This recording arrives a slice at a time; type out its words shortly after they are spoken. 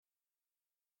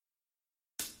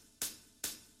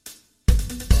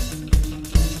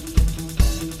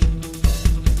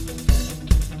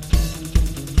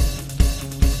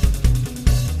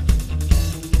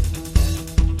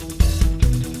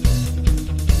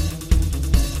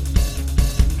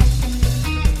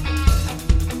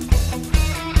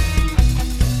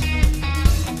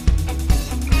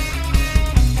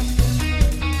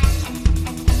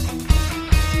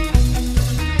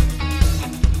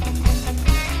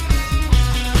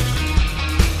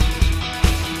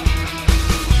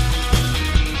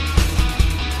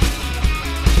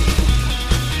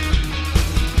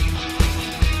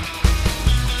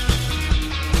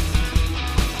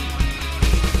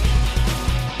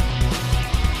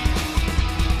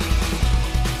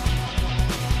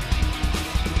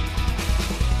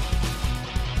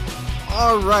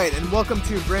Alright, and welcome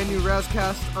to a brand new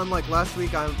Razzcast. Unlike last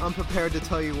week, I'm unprepared to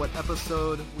tell you what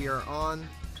episode we are on,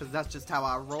 because that's just how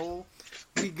I roll.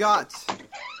 We got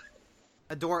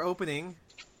a door opening,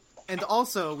 and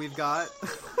also we've got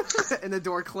a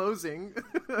door closing.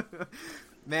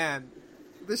 Man,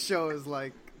 this show is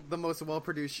like the most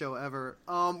well-produced show ever.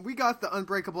 We got the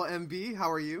Unbreakable MB. How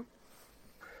are you?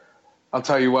 I'll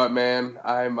tell you what, man.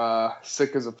 I'm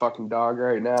sick as a fucking dog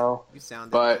right now. You sound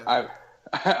but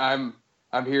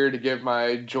I'm here to give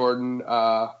my Jordan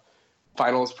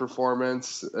finals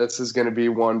performance. This is going to be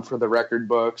one for the record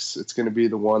books. It's going to be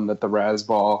the one that the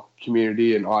Razzball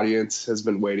community and audience has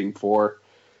been waiting for.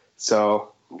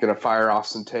 So I'm going to fire off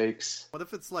some takes. What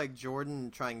if it's like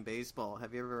Jordan trying baseball?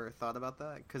 Have you ever thought about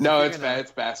that? No, it's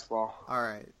basketball. All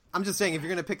right. I'm just saying, if you're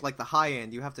going to pick like the high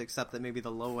end, you have to accept that maybe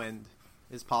the low end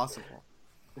is possible.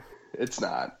 It's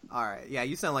not. All right. Yeah,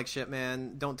 you sound like shit,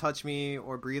 man. Don't touch me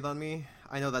or breathe on me.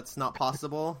 I know that's not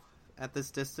possible at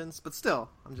this distance, but still,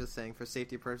 I'm just saying for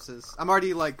safety purposes. I'm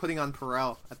already like putting on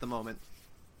Perel at the moment.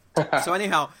 So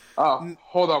anyhow.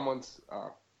 Hold on once.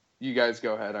 You guys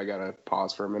go ahead. I got to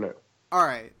pause for a minute. All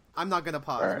right. I'm not going to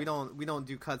pause. Right. We don't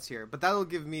do cuts here, but that'll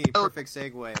give me a perfect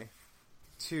segue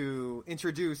to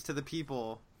introduce to the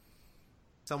people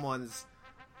someone's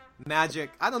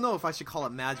magic. I don't know if I should call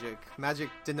it magic. Magic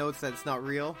denotes that it's not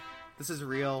real. This is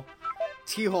real.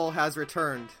 Tehol has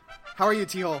returned. How are you,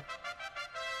 Tehol?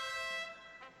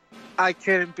 I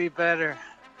couldn't be better.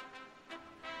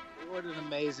 What an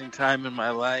amazing time in my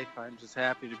life. I'm just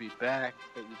happy to be back,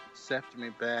 that you've accepted me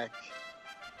back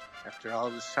after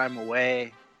all this time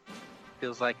away.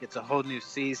 Feels like it's a whole new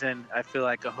season. I feel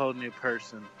like a whole new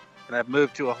person. And I've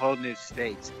moved to a whole new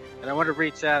state. And I want to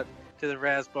reach out to the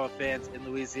Razzball fans in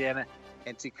Louisiana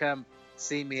and to come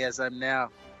see me as I'm now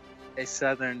a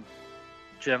southern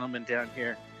gentleman down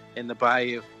here in the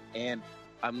bayou, and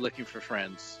I'm looking for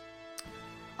friends.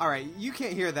 Alright, you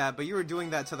can't hear that, but you were doing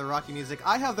that to the Rocky music.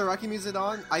 I have the Rocky music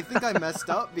on. I think I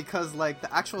messed up because like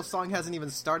the actual song hasn't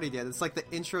even started yet. It's like the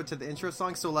intro to the intro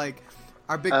song, so like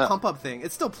our big pump up thing.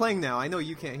 It's still playing now. I know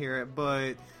you can't hear it,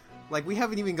 but like we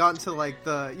haven't even gotten to like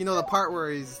the the part where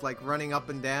he's like running up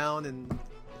and down and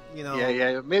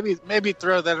Yeah. Maybe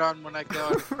throw that on when I go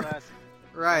to class.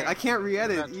 Right, I can't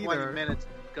re-edit about 20 either. minutes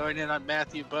going in on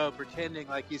Matthew Bowe, pretending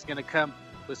like he's going to come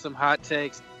with some hot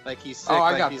takes, like he's sick,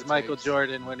 like he's Michael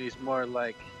Jordan, when he's more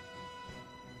like,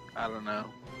 I don't know.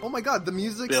 Oh my god, the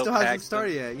music Bill still hasn't Paxton.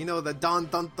 started yet. You know, the dun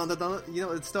dun dun dun dun.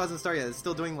 It still hasn't started yet. It's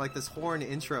still doing like this horn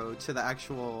intro to the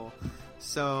actual.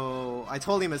 So I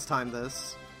totally mistimed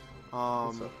this.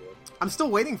 I'm still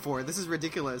waiting for it. This is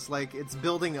ridiculous. Like it's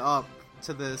building up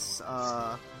to this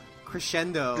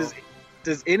crescendo.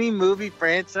 Does any movie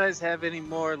franchise have any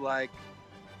more like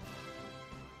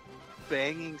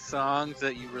banging songs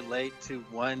that you relate to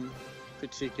one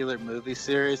particular movie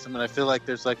series? I mean, I feel like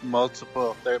there's like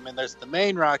multiple. There's the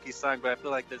main Rocky song, but I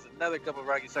feel like there's another couple of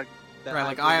Rocky songs that Right,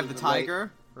 like Eye of the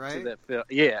Tiger, right? To that film.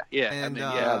 Yeah. And,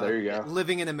 there you go.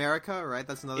 Living in America, right?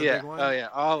 That's another big one. Oh yeah,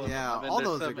 all of them. Yeah, all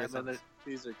those are good songs.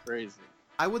 These are crazy.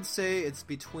 I would say it's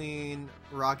between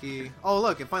Rocky. Oh,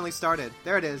 look, it finally started.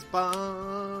 There it is.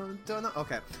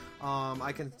 Okay.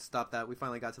 I can stop that. We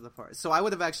finally got to the part. So I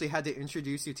would have actually had to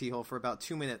introduce you, Tehol, for about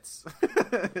 2 minutes.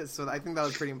 So I think that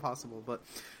was pretty impossible. But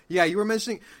yeah, you were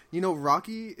mentioning,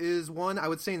 Rocky is one. I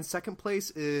would say in second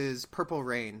place is Purple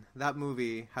Rain. That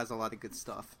movie has a lot of good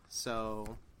stuff.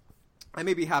 So I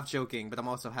may be half joking, but I'm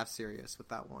also half serious with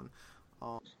that one.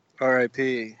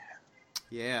 R.I.P.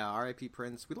 Yeah, R.I.P.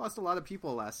 Prince. We lost a lot of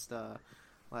people last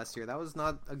year. That was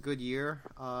not a good year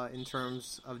in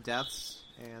terms of deaths.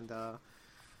 And are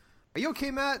you okay,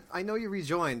 Matt? I know you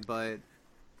rejoined, but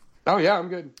Oh yeah, I'm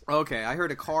good. okay, I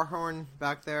heard a car horn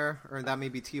back there, or that may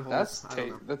be Tehol. That's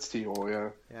Tehol, yeah.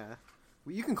 Yeah,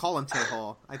 well, you can call him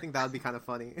Tehol. I think that would be kind of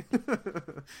funny.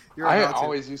 I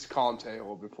always used to call him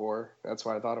Tehol before. That's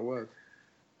why I thought it was.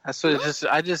 That's what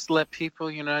I just let people,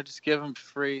 I just give them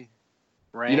free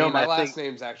reign. My last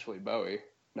name's actually Bowie,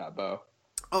 not Bowe.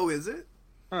 Oh, is it?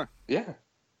 Huh. Yeah.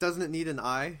 Doesn't it need an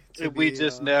I? We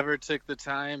just never took the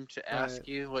time to ask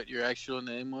you what your actual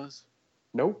name was?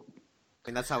 Nope. I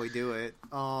mean, that's how we do it.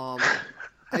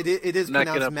 It is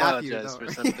pronounced Matthew,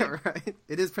 though. Yeah, right?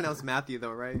 It is pronounced Matthew,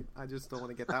 though, right? I just don't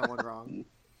want to get that one wrong.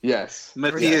 Yes.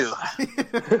 Matthew.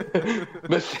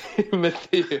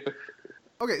 Matthew.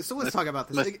 Okay, so let's talk about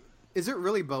this. Is it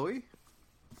really Bowie?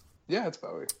 Yeah, it's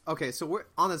Bowie. Okay, so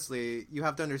honestly, you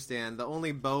have to understand, the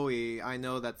only Bowie I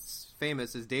know that's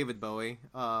famous is David Bowie,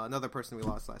 another person we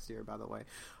lost last year, by the way.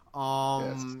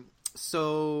 Yes.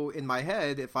 So in my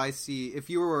head, if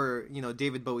you were,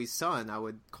 David Bowie's son, I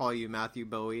would call you Matthew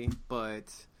Bowie, but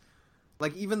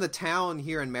Like, even the town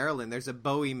here in Maryland, there's a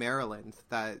Bowie, Maryland,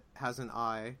 that has an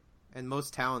I, and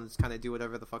most towns kind of do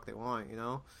whatever the fuck they want, you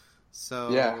know? So,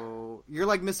 Yeah. You're,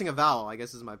 like, missing a vowel, I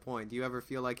guess is my point. Do you ever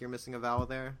feel like you're missing a vowel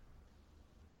there?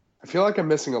 I feel like I'm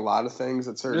missing a lot of things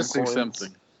at certain Missing points.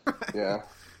 something. Yeah.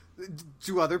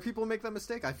 Do other people make that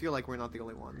mistake? I feel like we're not the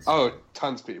only ones. Oh,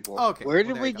 tons of people. Oh, okay. Where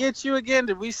did there we you go. get you again?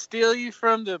 Did we steal you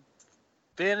from the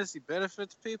fantasy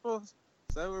benefits people? Is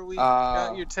that where we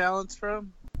got your talents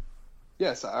from?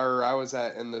 Yes, or I was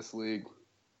in this league.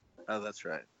 Oh, that's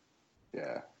right.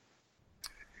 Yeah.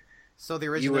 So the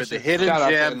original You were the shit- hidden Shout out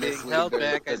to gem in being this held league,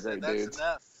 back. they're I said, great that's dudes.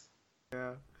 enough.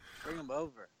 Yeah. Bring them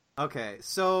over. Okay,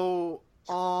 so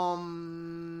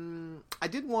I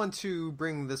did want to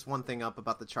bring this one thing up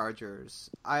about the Chargers.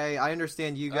 I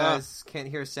understand you guys can't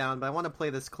hear sound, but I want to play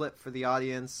this clip for the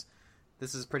audience.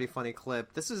 This is a pretty funny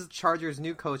clip. This is Chargers'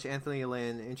 new coach, Anthony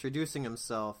Lynn, introducing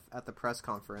himself at the press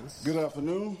conference. Good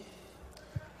afternoon.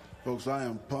 Folks, I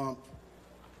am pumped.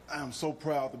 I am so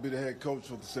proud to be the head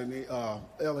coach of the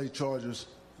LA Chargers.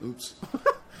 Oops.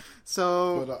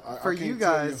 So, But, I for can't you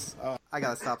tell guys, I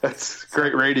gotta stop this. That's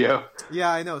great radio.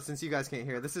 Yeah, I know, since you guys can't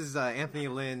hear. This is Anthony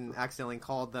Lynn accidentally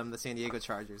called them the San Diego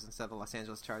Chargers instead of the Los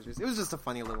Angeles Chargers. It was just a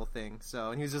funny little thing.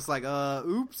 So, and he was just like,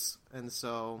 oops. And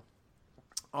so,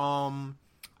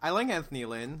 I like Anthony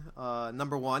Lynn.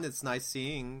 Number one, it's nice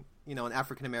seeing, an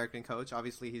African-American coach.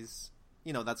 Obviously, he's,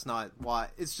 that's not why.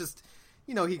 It's just,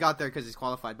 he got there because he's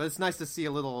qualified. But it's nice to see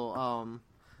a little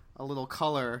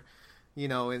color,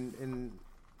 in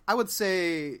I would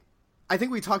say, I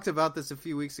think we talked about this a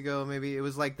few weeks ago. Maybe it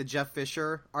was like the Jeff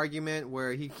Fisher argument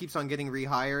where he keeps on getting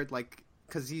rehired, like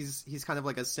because he's kind of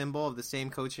like a symbol of the same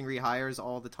coaching rehires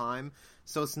all the time.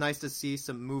 So it's nice to see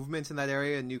some movement in that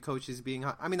area. New coaches being,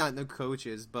 not new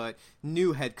coaches, but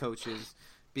new head coaches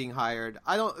being hired.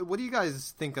 What do you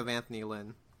guys think of Anthony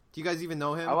Lynn? Do you guys even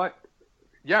know him? I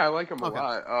like him a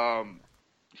lot.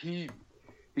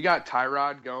 He got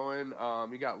Tyrod going.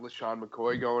 He got LaShawn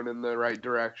McCoy going in the right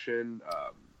direction.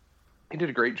 He did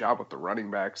a great job with the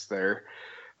running backs there.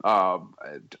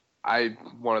 I'm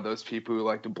one of those people who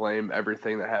like to blame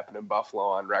everything that happened in Buffalo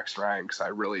on Rex Ryan because I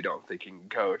really don't think he can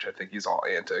coach. I think he's all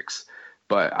antics.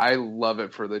 But I love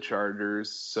it for the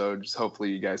Chargers, so just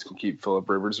hopefully you guys can keep Phillip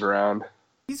Rivers around.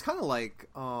 He's kind of like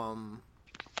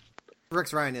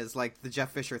Rex Ryan is like the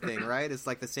Jeff Fisher thing, right? It's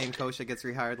like the same coach that gets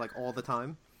rehired like all the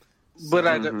time.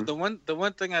 But the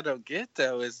one thing I don't get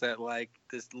though is that like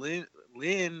this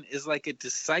Lynn is like a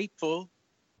disciple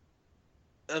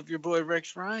of your boy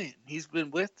Rex Ryan. He's been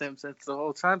with them since the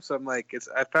whole time. So I'm like,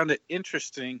 I found it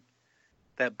interesting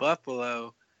that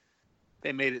Buffalo,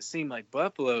 they made it seem like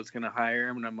Buffalo is going to hire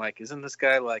him, and I'm like, isn't this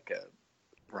guy like a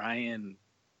Ryan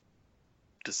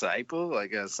disciple?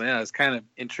 Like I was kind of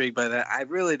intrigued by that. I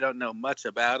really don't know much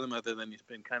about him other than he's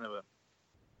been kind of a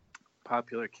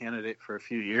popular candidate for a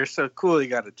few years. So cool, he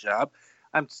got a job.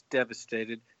 I'm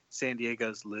devastated. San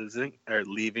Diego's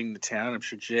leaving the town. I'm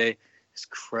sure Jay is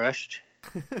crushed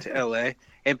to LA.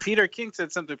 And Peter King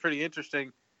said something pretty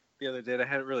interesting the other day that I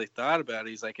hadn't really thought about.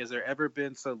 He's like, has there ever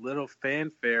been so little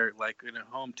fanfare like in a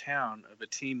hometown of a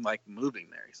team like moving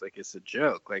there? He's like, it's a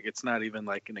joke. Like it's not even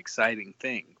like an exciting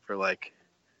thing for like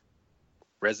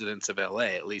residents of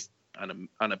LA, at least on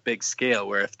a big scale,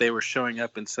 where if they were showing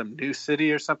up in some new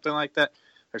city or something like that,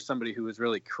 or somebody who was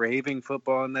really craving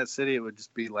football in that city, it would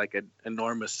just be like an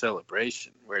enormous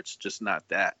celebration, where it's just not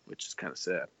that, which is kind of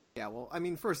sad. Yeah, well,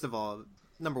 first of all,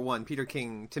 number one, Peter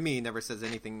King, to me, never says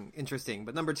anything interesting,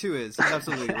 but number two is, he's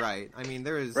absolutely right.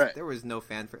 There was no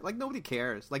fanfare. Like, nobody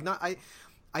cares. Like,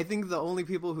 I think the only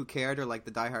people who cared are, like,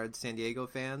 the diehard San Diego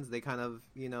fans. They kind of,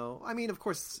 of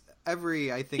course,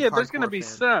 there's going to be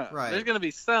some. Right. There's going to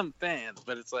be some fans,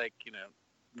 but it's like,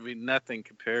 nothing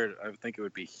compared. I think it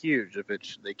would be huge if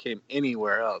they came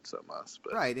anywhere else almost.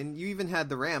 But. Right, and you even had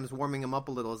the Rams warming them up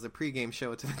a little as a pregame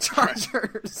show to the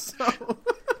Chargers. So,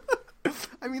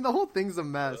 the whole thing's a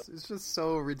mess. It's just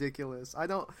so ridiculous.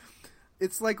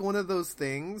 It's like one of those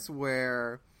things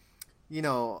where,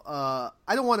 I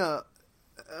don't want to.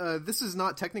 This is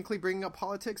not technically bringing up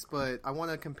politics, but I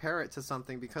want to compare it to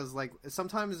something because, like,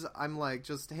 sometimes I'm like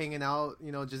just hanging out,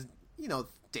 just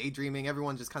daydreaming.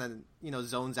 Everyone just kind of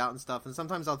zones out and stuff. And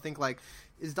sometimes I'll think like,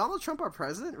 is Donald Trump our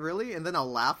president really? And then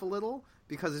I'll laugh a little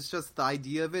because it's just the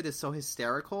idea of it is so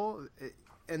hysterical.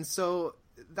 And so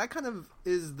that kind of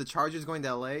is the Chargers going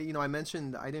to LA. I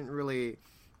mentioned I didn't really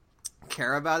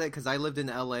care about it because I lived in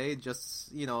LA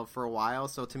just for a while.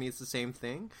 So to me, it's the same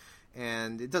thing.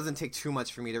 And it doesn't take too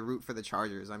much for me to root for the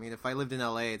Chargers. If I lived in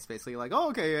LA, it's basically like, oh,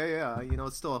 okay, yeah,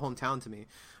 it's still a hometown to me.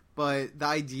 But the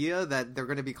idea that they're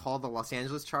going to be called the Los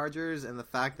Angeles Chargers, and the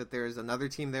fact that there's another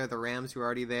team there, the Rams, who are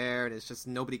already there, and it's just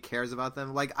nobody cares about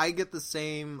them. Like, I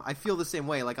feel the same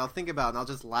way. Like, I'll think about it and I'll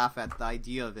just laugh at the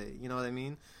idea of it. You know what I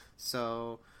mean?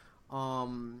 So, I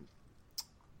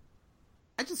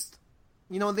just,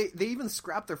 they even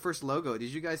scrapped their first logo. Did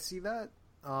you guys see that?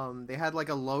 They had like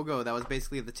a logo that was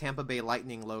basically the Tampa Bay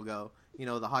Lightning logo,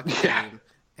 the hockey team.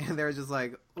 And they're just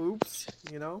like, oops,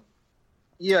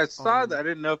 Yeah, I saw that. I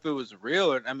didn't know if it was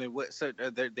real. So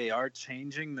they are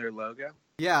changing their logo?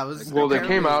 Yeah, it was. Well, they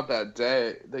came out that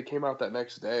day. They came out that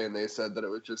next day, and they said that it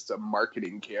was just a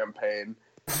marketing campaign,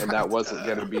 and that wasn't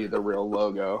going to be the real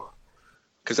logo.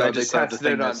 Because I just saw the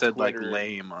thing that said Twitter, like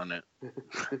lame on it.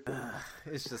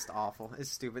 It's just awful. It's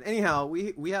stupid. Anyhow,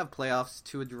 we have playoffs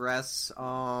to address.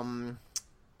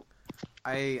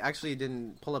 I actually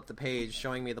didn't pull up the page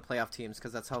showing me the playoff teams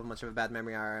because that's how much of a bad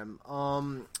memory I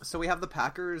am. So we have the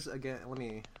Packers again. Let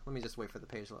me just wait for the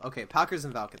page. Okay, Packers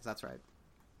and Falcons. That's right.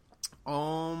 I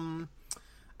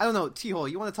don't know,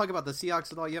 Tehol, you want to talk about the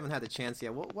Seahawks at all? You haven't had a chance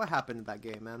yet. What happened in that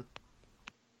game, man?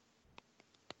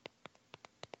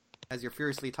 As you're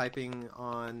furiously typing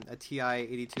on a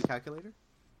TI-82 calculator?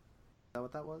 Is that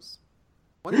what that was?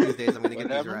 One of these days I'm going to get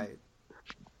these right.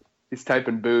 He's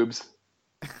typing boobs.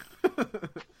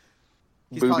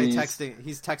 He's probably texting.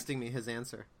 He's texting me his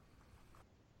answer.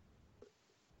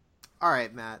 All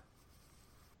right, Matt.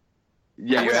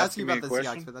 Yeah, you're asking about the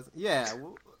Seahawks, but yeah.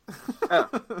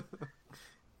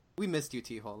 We missed you,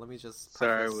 Tehol. Let me just.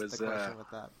 Sorry, I was with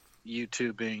that.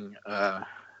 YouTubing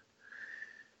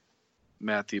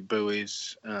Matthew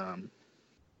Bowie's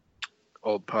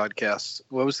old podcast.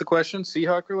 What was the question?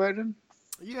 Seahawk related?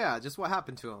 Yeah, just what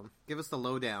happened to him. Give us the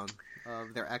lowdown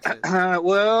of their exit.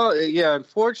 Well, yeah,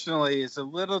 unfortunately, it's a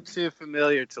little too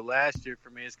familiar to last year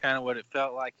for me. It's kind of what it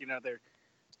felt like. They're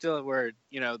still where,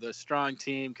 the strong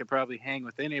team could probably hang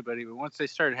with anybody. But once they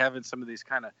started having some of these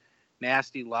kind of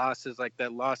nasty losses, like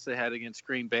that loss they had against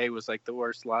Green Bay was like the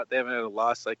worst lot. They haven't had a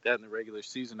loss like that in the regular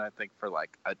season, I think, for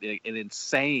like an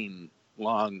insane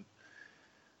long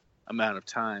amount of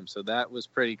time. So that was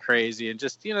pretty crazy, and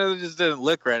just it just didn't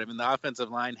look right. I mean, the offensive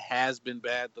line has been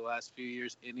bad the last few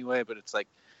years anyway, but it's like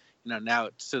now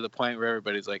it's to the point where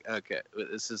everybody's like, okay,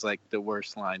 this is like the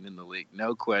worst line in the league,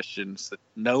 no questions,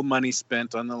 no money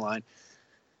spent on the line,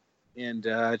 and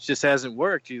it just hasn't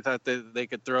worked. You thought that they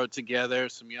could throw it together,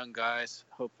 some young guys,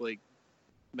 hopefully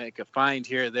make a find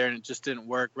here or there, and it just didn't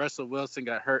work. Russell Wilson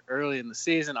got hurt early in the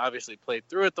season, obviously played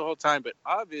through it the whole time, but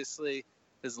obviously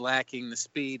is lacking the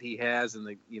speed he has and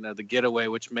the getaway,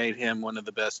 which made him one of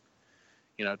the best,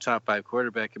 top 5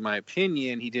 quarterback in my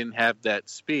opinion. He didn't have that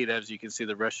speed. As you can see,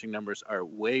 the rushing numbers are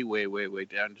way, way, way, way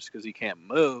down just because he can't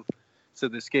move. So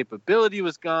the escapability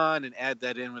was gone, and add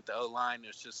that in with the O-line,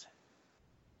 it's just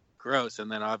gross.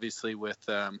 And then obviously with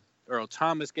Earl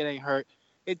Thomas getting hurt,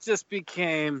 it just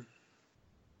became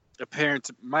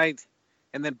apparent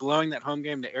and then blowing that home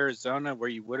game to Arizona, where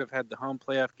you would have had the home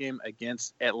playoff game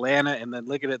against Atlanta, and then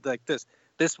look at it like this.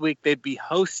 This week they'd be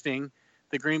hosting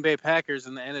the Green Bay Packers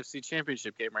in the NFC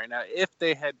Championship game right now. If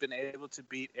they had been able to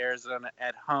beat Arizona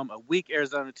at home, a weak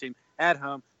Arizona team at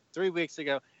home 3 weeks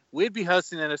ago, we'd be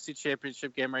hosting the NFC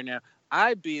Championship game right now.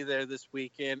 I'd be there this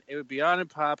weekend. It would be on and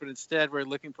popping. Instead, we're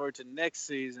looking forward to next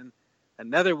season,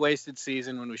 another wasted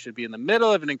season when we should be in the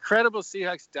middle of an incredible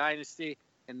Seahawks dynasty,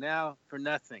 and now for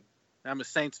nothing. I'm a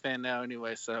Saints fan now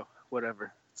anyway, so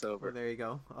whatever. It's over. Well, there you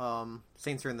go.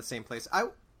 Saints are in the same place. I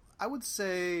would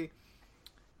say,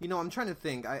 I'm trying to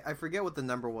think. I forget what the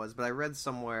number was, but I read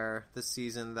somewhere this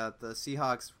season that the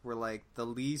Seahawks were like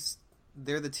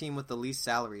they're the team with the least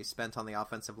salary spent on the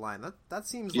offensive line. That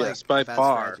seems like by bad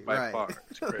far. strategy. By far.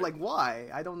 Like, why?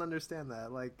 I don't understand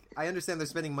that. Like, I understand they're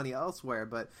spending money elsewhere,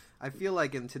 but I feel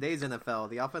like in today's NFL,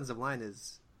 the offensive line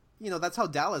is... that's how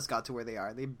Dallas got to where they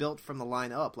are. They built from the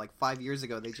line up. Like 5 years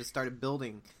ago, they just started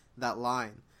building that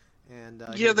line. And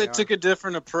they took a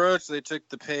different approach. They took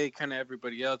the pay kind of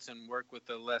everybody else and work with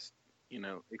the less,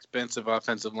 expensive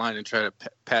offensive line and try to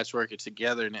patchwork it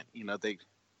together. And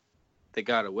they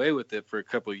got away with it for a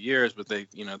couple of years, but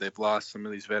they've lost some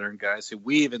of these veteran guys who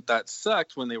we even thought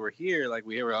sucked when they were here. Like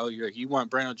you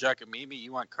want Breno Giacomini,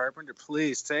 you want Carpenter,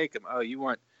 please take him. Oh, you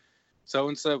want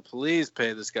so-and-so, please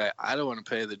pay this guy. I don't want to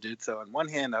pay the dude. So on one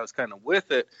hand, I was kind of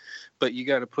with it, but you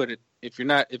got to put it, if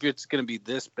it's going to be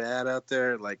this bad out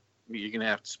there, like, you're going to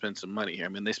have to spend some money here. I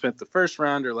mean, they spent the first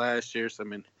rounder last year, so I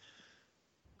mean,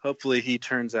 hopefully he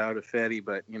turns out a Fetty,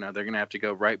 but they're going to have to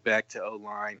go right back to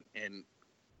O-line and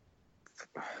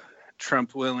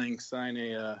Trump willing sign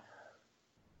a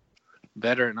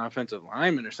veteran offensive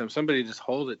lineman or somebody just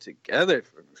hold it together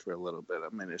for a little bit.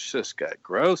 I mean, it's just got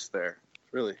gross there.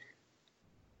 It's really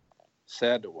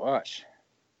sad to watch.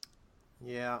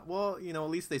 Yeah, well, at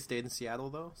least they stayed in Seattle,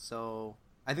 though, so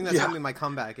I think that's going to be my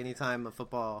comeback anytime a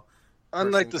football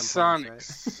Unlike the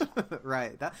complains, Sonics.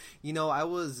 right? I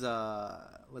was,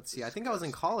 let's see, I think I was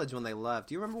in college when they left.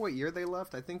 Do you remember what year they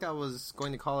left? I think I was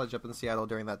going to college up in Seattle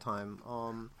during that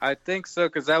time. I think so,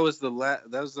 because that was the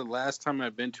last time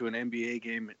I'd been to an NBA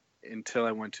game until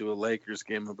I went to a Lakers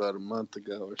game about a month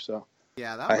ago or so.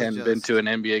 Yeah, I hadn't been to an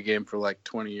NBA game for like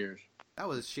 20 years. That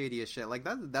was shady as shit. Like,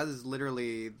 that is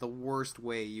literally the worst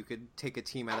way you could take a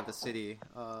team out of a city,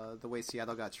 the way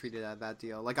Seattle got treated at that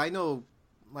deal. Like, I know,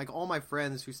 like, all my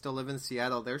friends who still live in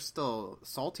Seattle, they're still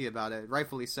salty about it,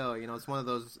 rightfully so. It's one of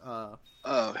those... oh,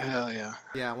 hell yeah.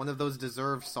 Yeah, one of those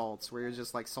deserved salts where you're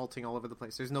just, like, salting all over the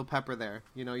place. There's no pepper there.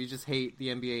 You just hate the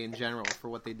NBA in general for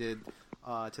what they did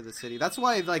to the city. That's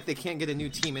why, like, they can't get a new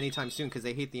team anytime soon, because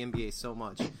they hate the NBA so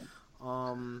much.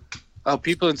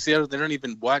 People in Seattle, they don't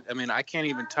even watch. I mean, I can't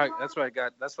even talk. That's why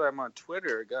I'm on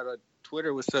Twitter.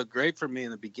 Twitter was so great for me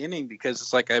in the beginning, because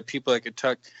it's like I have people I could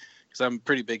talk, because I'm a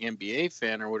pretty big NBA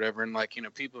fan or whatever. And like,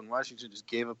 people in Washington just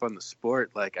gave up on the sport.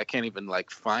 Like, I can't even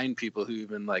like find people who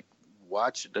even like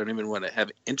watch it, don't even want to have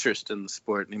interest in the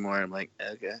sport anymore. I'm like,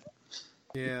 okay.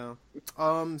 Yeah.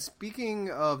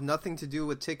 Speaking of nothing to do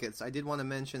with tickets, I did want to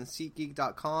mention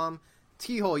SeatGeek.com.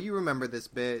 Tehol, you remember this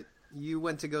bit. You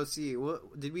went to go see.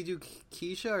 Did we do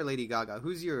Keisha or Lady Gaga?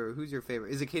 Who's your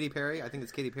favorite? Is it Katy Perry? I think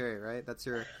it's Katy Perry, right? That's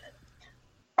your.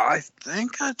 I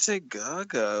think I'd say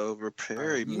Gaga over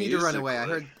Perry. You need to run away.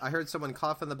 I heard someone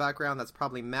cough in the background. That's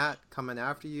probably Matt coming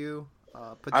after you.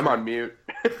 I'm on mute.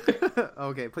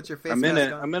 Okay, put your face. I'm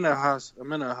in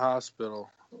a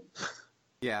hospital.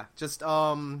 Yeah, just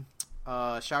shower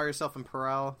yourself in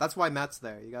Perel. That's why Matt's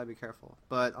there. You gotta be careful.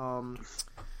 But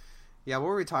yeah, what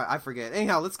were we talking? I forget.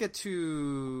 Anyhow, let's get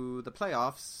to the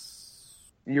playoffs.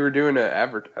 You were doing an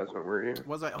advertisement, were you?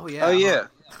 Was I? Oh, yeah. Oh, yeah.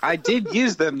 I did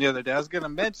use them the other day. I was going to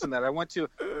mention that. I went to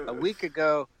a week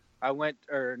ago.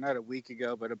 Or not a week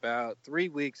ago, but about 3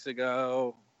 weeks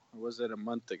ago. Or was it a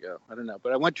month ago? I don't know.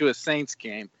 But I went to a Saints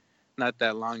game not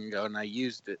that long ago, and I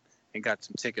used it and got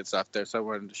some tickets off there. So I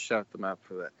wanted to shout them out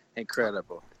for that.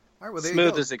 Incredible. All right, well, there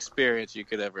Smoothest experience you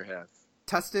could ever have.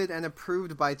 Tested and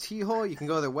approved by Tehol. You can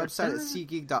go to their website at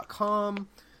SeatGeek.com.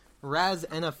 Raz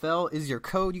NFL is your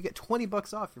code. You get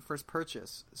 $20 off your first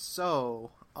purchase.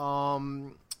 So,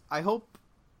 I hope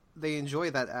they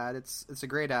enjoy that ad. It's a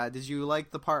great ad. Did you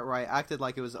like the part where I acted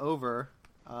like it was over?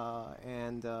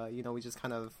 We just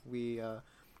kind of we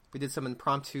did some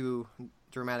impromptu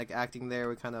dramatic acting there.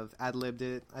 We kind of ad-libbed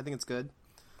it. I think it's good.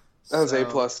 That was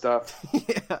A+ stuff.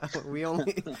 Yeah, we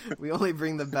only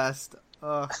bring the best.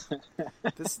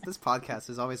 This podcast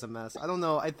is always a mess. I don't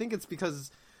know. I think it's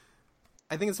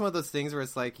one of those things where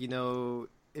it's like,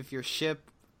 if your ship,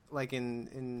 like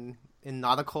in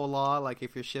nautical law, like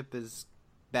if your ship is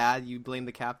bad, you blame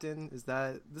the captain.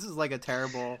 This is like a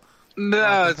terrible.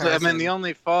 No, the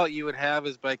only fault you would have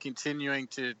is by continuing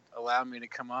to allow me to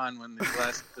come on when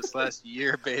this last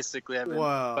year, basically, I've been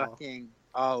fucking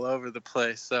all over the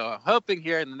place. So I'm hoping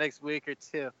here in the next week or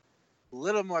two, a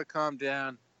little more calm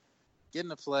down, get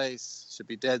in a place, should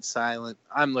be dead silent.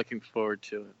 I'm looking forward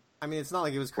to it. I mean, it's not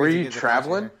like it was crazy. Were you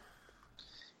traveling?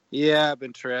 Yeah, I've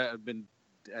been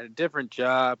at a different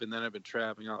job, and then I've been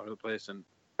traveling all over the place and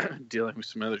dealing with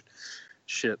some other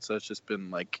shit. So it's just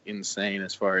been like insane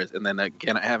as far as. And then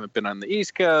again, I haven't been on the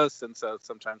East Coast, and so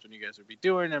sometimes when you guys would be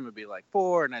doing them, it'd be like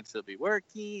 4, and I'd still be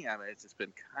working. I mean, it's just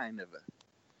been kind of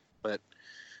but it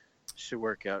should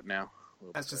work out now.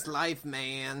 That's just life,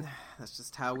 man. That's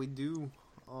just how we do.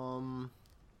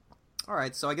 All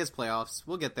right, so I guess playoffs.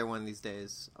 We'll get there one of these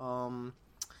days.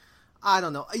 I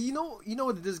don't know. You know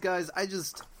what it is, guys. I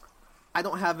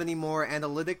don't have any more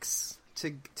analytics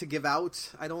to give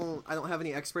out. I don't have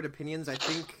any expert opinions. I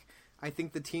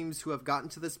think the teams who have gotten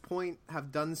to this point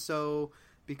have done so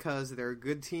because they're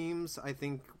good teams. I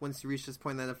think once you reach this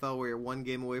point in the NFL where you're one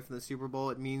game away from the Super Bowl,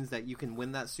 it means that you can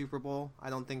win that Super Bowl. I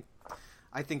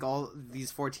think all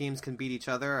these 4 teams can beat each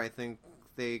other. I think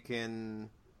they can.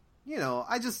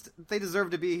 They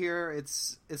deserve to be here.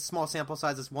 It's small sample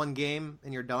size. It's one game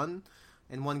and you're done,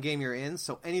 and one game you're in.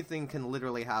 So anything can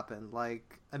literally happen.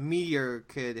 Like a meteor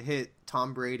could hit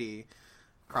Tom Brady,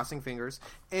 crossing fingers,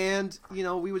 and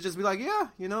we would just be like, yeah,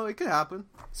 it could happen.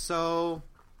 So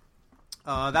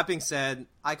that being said,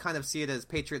 I kind of see it as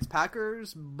Patriots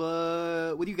Packers.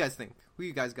 But what do you guys think? Who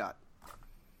you guys got?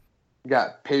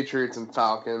 Got Patriots and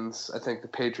Falcons. I think the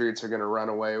Patriots are going to run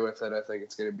away with it. I think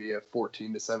it's going to be a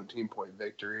 14 to 17 point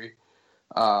victory.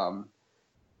 The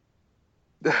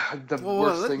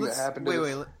worst thing that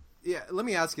happened. Yeah, let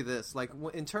me ask you this: like,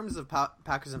 in terms of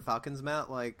Packers and Falcons, Matt,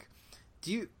 like,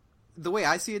 do the way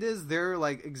I see it is they're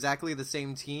like exactly the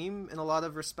same team in a lot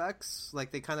of respects.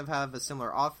 Like they kind of have a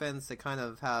similar offense. They kind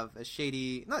of have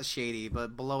a not shady,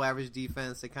 but below average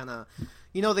defense. They kind of,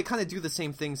 they kind of do the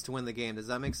same things to win the game. Does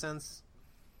that make sense?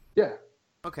 Yeah.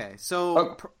 Okay,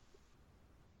 so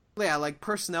like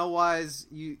personnel wise,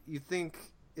 you think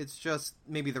it's just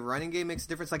maybe the running game makes a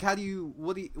difference? Like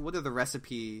what are the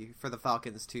recipe for the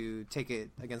Falcons to take it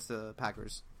against the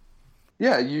Packers?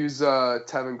 Yeah, use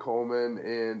Tevin Coleman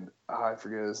and I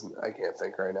can't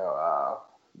think right now.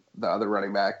 The other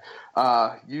running back.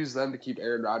 Use them to keep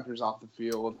Aaron Rodgers off the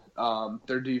field.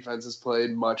 Their defense has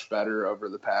played much better over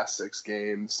the past 6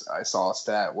 games. I saw a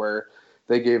stat where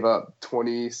they gave up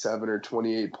 27 or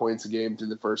 28 points a game through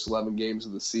the first 11 games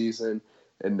of the season,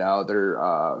 and now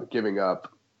they're giving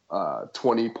up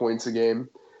 20 points a game.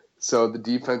 So the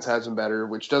defense has been better,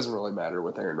 which doesn't really matter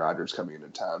with Aaron Rodgers coming into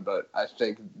town. But I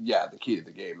think, the key to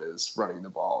the game is running the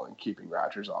ball and keeping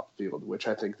Rodgers off the field, which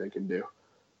I think they can do.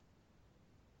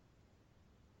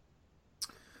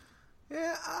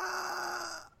 Yeah,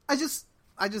 I just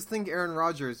think Aaron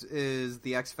Rodgers is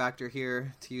the X factor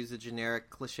here, to use a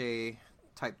generic cliche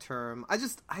type term. I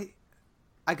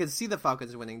could see the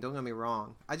Falcons winning. Don't get me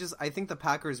wrong. I think the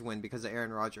Packers win because of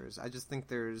Aaron Rodgers. I just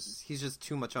think he's just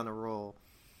too much on a roll.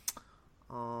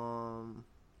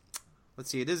 Let's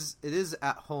see. It is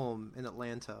at home in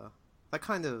Atlanta. That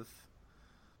kind of.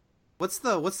 What's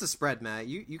the spread, Matt?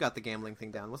 You got the gambling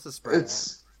thing down. What's the spread?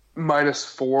 It's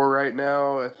 -4 right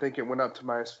now. I think it went up to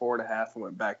 -4.5 and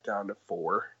went back down to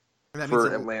 4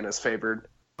 for Atlanta's favored.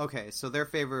 Okay, so they're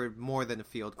favored more than a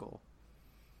field goal.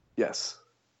 Yes.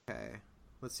 Okay.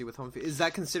 Let's see with home field. Is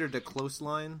that considered a close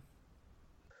line?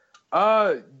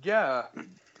 Yeah.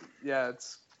 Yeah,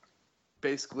 it's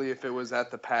basically if it was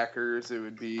at the Packers, it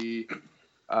would be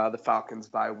the Falcons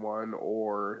by 1,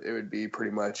 or it would be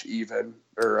pretty much even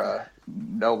or a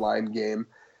no line game.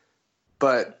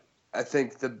 But I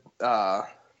think the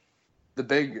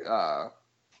big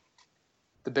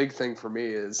thing for me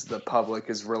is the public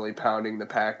is really pounding the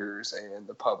Packers, and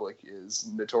the public is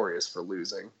notorious for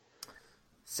losing.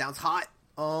 Sounds hot.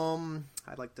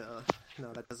 I'd like to.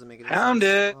 No, that doesn't make any Pound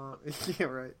sense. it. Yeah,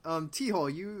 right.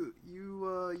 Tehol, you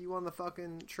on the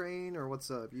Falcon train, or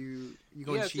what's up? You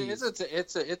going cheese?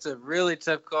 It's a really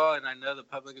tough call, and I know the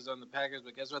public is on the Packers,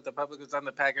 but guess what? The public was on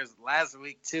the Packers last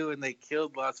week too, and they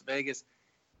killed Las Vegas.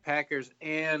 Packers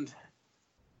and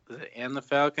the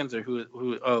Falcons, or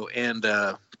and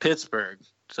Pittsburgh.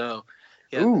 So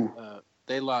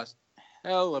they lost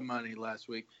hella money last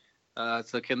week.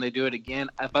 So can they do it again?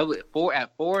 If I at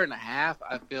 4.5,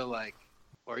 I feel like,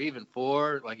 or even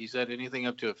 4, like you said, anything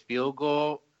up to a field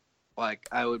goal, like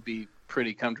I would be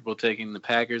pretty comfortable taking the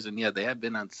Packers. And they have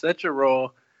been on such a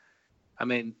roll. I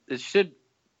mean,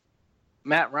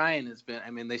 Matt Ryan has been.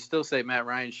 I mean, they still say Matt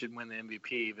Ryan should win the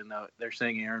MVP, even though they're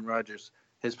saying Aaron Rodgers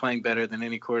is playing better than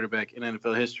any quarterback in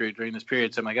NFL history during this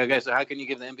period. So I'm like, okay, so how can you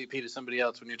give the MVP to somebody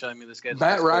else when you're telling me this guy's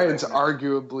Matt Ryan's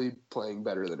arguably playing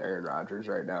better than Aaron Rodgers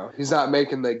right now. He's not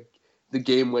making the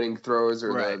game-winning throws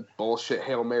or the bullshit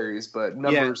Hail Marys, but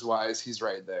numbers-wise, he's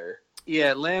right there.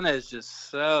 Yeah, Atlanta is just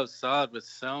so solid with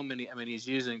so many. I mean, he's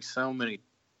using so many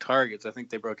targets. I think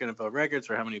they broke NFL records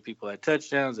for how many people had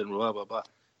touchdowns and blah, blah, blah.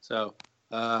 So,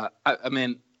 I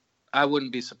mean, I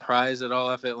wouldn't be surprised at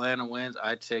all if Atlanta wins.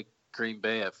 I'd take Green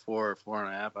Bay at 4 or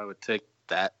 4.5. I would take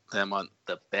them on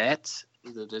the bet.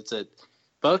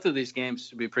 Both of these games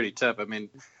should be pretty tough. I mean,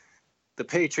 the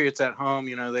Patriots at home,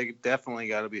 they definitely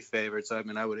got to be favorites. So, I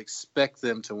mean, I would expect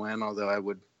them to win, although I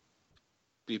would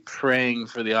be praying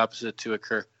for the opposite to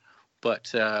occur.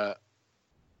 But I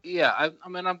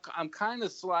mean, I'm kind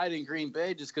of sliding Green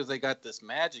Bay just because they got this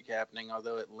magic happening.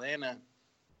 Although Atlanta.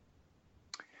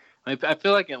 I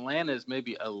feel like Atlanta is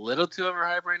maybe a little too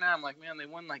overhyped right now. I'm like, man, they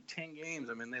won like 10 games.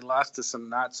 I mean, they lost to some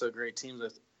not so great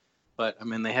teams. But, I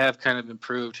mean, they have kind of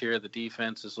improved here. The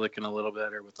defense is looking a little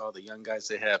better with all the young guys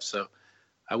they have. So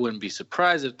I wouldn't be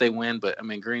surprised if they win. But, I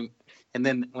mean, Green – and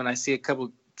then when I see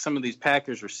some of these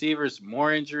Packers receivers,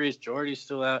 more injuries, Jordy's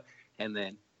still out. And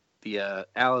then the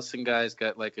Allison guy's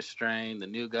got like a strain. The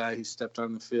new guy who stepped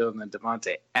on the field. And then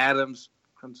Devontae Adams –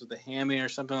 comes with a hammy or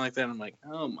something like that. I'm like,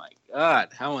 oh my God,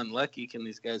 how unlucky can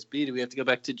these guys be? Do we have to go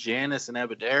back to Janice and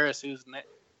Abadaris? Who's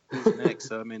next?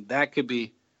 So I mean, that could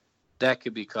be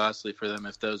costly for them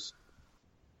if those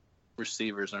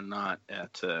receivers are not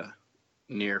at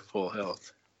near full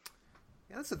health.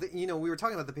 Yeah, that's the thing. We were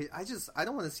talking about the Patriots. I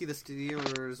don't want to see the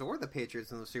Steelers or the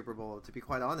Patriots in the Super Bowl, to be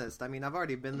quite honest. I mean, I've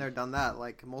already been there, done that,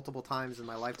 like multiple times in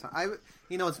my lifetime.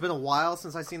 It's been a while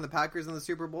since I've seen the Packers in the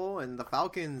Super Bowl, and the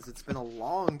Falcons. It's been a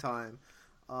long time.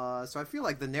 So I feel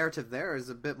like the narrative there is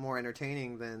a bit more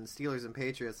entertaining than Steelers and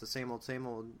Patriots, the same old, same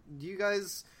old. Do you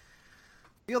guys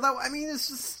feel that way? I mean, it's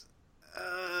just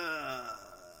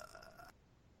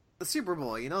the Super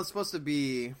Bowl, it's supposed to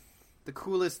be the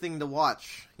coolest thing to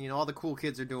watch. All the cool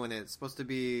kids are doing it. It's supposed to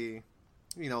be,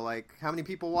 like, how many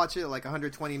people watch it? Like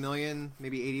 120 million,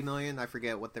 maybe 80 million. I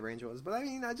forget what the range was. But I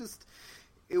mean,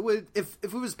 it would, if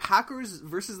it was Packers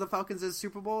versus the Falcons as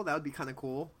Super Bowl, that would be kind of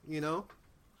cool,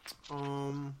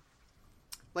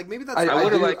 Like maybe that's. I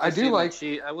would have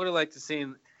liked to see.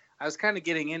 I was kind of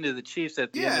getting into the Chiefs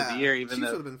at the end of the year, even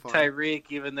though Tyreek,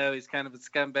 even though he's kind of a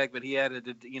scumbag, but he added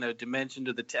a dimension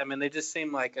to the team. I mean, they just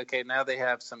seem like, okay, now they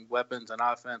have some weapons on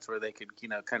offense where they could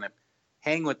kind of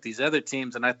hang with these other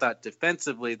teams. And I thought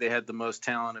defensively they had the most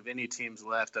talent of any teams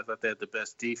left. I thought they had the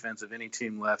best defense of any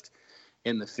team left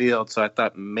in the field. So I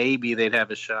thought maybe they'd have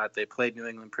a shot. They played New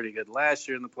England pretty good last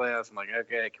year in the playoffs. I'm like,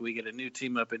 okay, can we get a new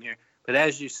team up in here? But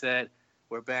as you said,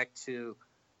 we're back to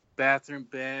Bathroom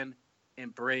Ben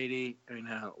and Brady.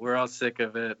 We're all sick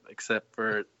of it, except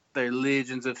for their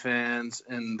legions of fans.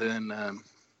 And then,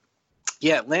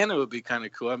 Atlanta would be kind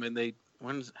of cool. I mean,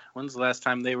 when's the last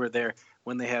time they were there?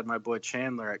 When they had my boy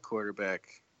Chandler at quarterback.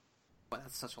 Well,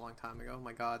 that's such a long time ago. Oh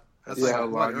my God, that's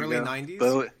early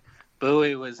 90s.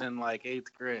 Bowie was in like 8th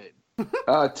grade.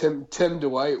 Tim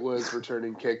Dwight was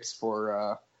returning kicks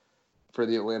for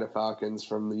the Atlanta Falcons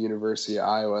from the University of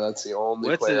Iowa. That's the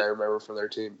only player I remember from their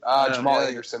team. Jamal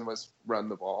Anderson was running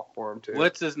the ball for him too.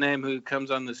 What's his name? Who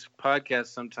comes on this podcast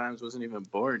sometimes? Wasn't even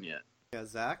born yet. Yeah,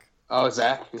 Zach. Oh,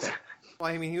 Zach. Yeah. Well,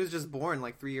 I mean, he was just born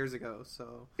like 3 years ago,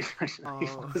 so he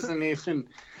wasn't even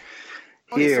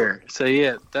here. So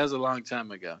yeah, that was a long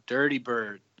time ago. Dirty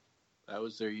Bird, that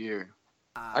was their year.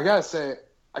 I gotta say,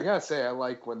 I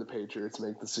like when the Patriots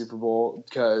make the Super Bowl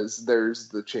because there's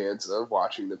the chance of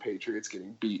watching the Patriots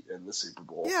getting beat in the Super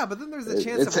Bowl. Yeah, but then there's a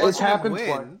chance of watching them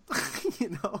win.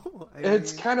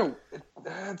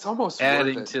 It's almost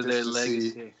adding worth it to their to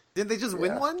legacy. See. Didn't they just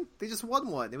win one? They just won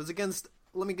one. It was against,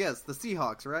 let me guess, the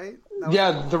Seahawks, right?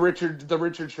 The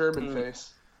Richard Sherman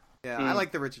face. Yeah, I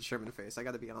like the Richard Sherman face. I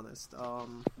got to be honest.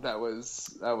 That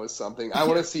was something. I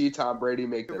want to see Tom Brady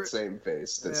make that same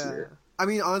face this year. I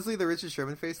mean, honestly, the Richard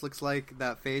Sherman face looks like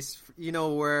that face,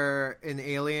 where in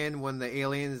Alien, when the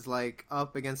alien is like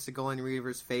up against the Golden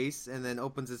Reaver's face and then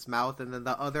opens its mouth, and then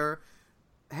the other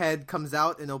head comes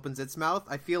out and opens its mouth.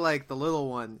 I feel like the little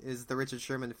one is the Richard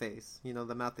Sherman face.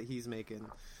 The mouth that he's making.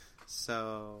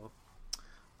 So.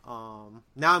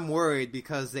 Now I'm worried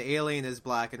because the alien is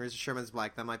black and Richard Sherman's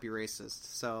black. That might be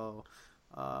racist. So,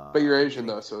 but you're Asian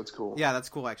though, so it's cool. Yeah, that's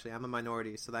cool. Actually, I'm a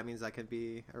minority, so that means I can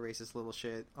be a racist little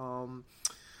shit. All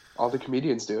the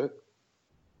comedians do it.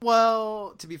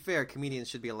 Well, to be fair, comedians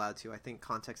should be allowed to. I think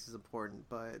context is important,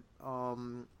 but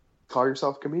call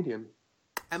yourself a comedian.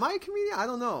 Am I a comedian? I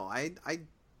don't know.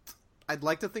 I'd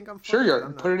like to think I'm funny. Sure, you are.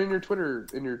 Put it in your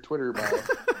Twitter bio.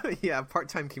 Yeah,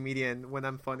 part-time comedian when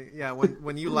I'm funny. Yeah,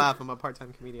 when you laugh, I'm a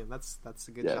part-time comedian. That's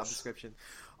a good job description.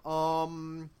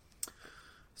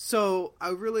 So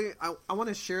I want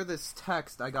to share this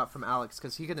text I got from Alex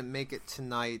because he couldn't make it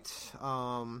tonight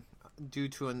due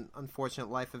to an unfortunate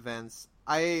life events.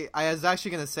 I was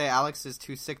actually going to say Alex is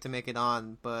too sick to make it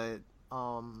on, but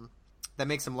that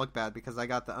makes him look bad because I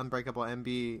got the Unbreakable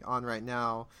MB on right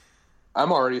now.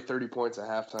 I'm already 30 points at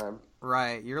halftime.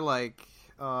 Right, you're like,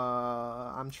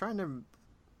 I'm trying to,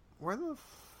 where the,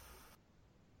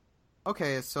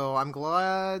 okay, so I'm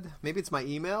glad, maybe it's my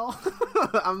email.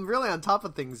 I'm really on top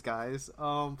of things, guys.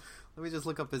 Let me just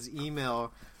look up his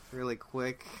email really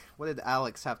quick. What did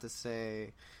Alex have to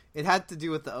say? It had to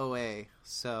do with the OA,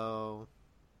 so,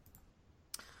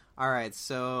 alright,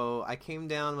 so I came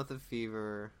down with a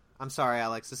fever. I'm sorry,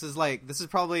 Alex. This is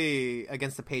probably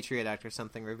against the Patriot Act or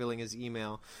something, revealing his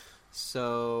email.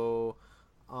 So,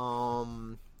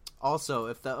 also,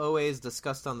 if the OA is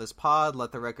discussed on this pod,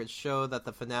 let the record show that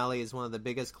the finale is one of the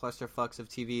biggest clusterfucks of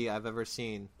TV I've ever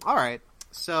seen. All right.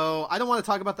 So, I don't want to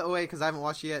talk about the OA because I haven't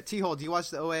watched it yet. Tehol, do you watch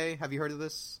the OA? Have you heard of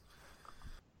this?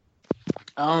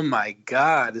 Oh, my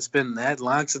God. It's been that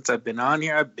long since I've been on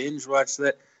here. I binge-watched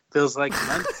that. Feels like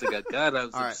months ago. God, I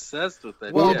was obsessed with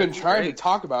it. Well, we've been trying to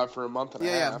talk about it for a month and a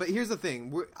half. Yeah, but here's the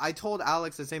thing. I told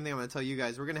Alex the same thing I'm going to tell you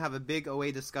guys. We're going to have a big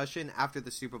OA discussion after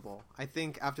the Super Bowl. I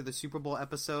think after the Super Bowl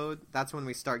episode, that's when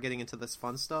we start getting into this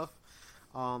fun stuff,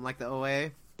 like the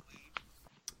OA.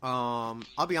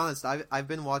 I'll be honest. I've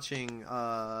been watching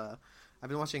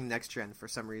Next Gen for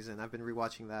some reason. I've been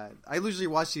rewatching that. I usually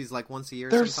watch these like once a year.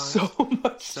 There's sometimes. So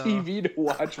much TV to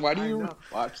watch. Why do you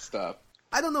watch stuff?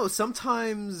 I don't know.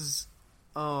 Sometimes,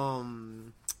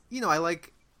 I'm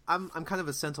kind of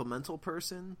a sentimental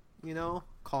person, you know,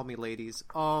 call me ladies.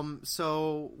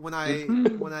 So when I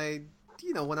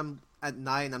when I'm at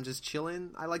night and I'm just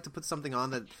chilling, I like to put something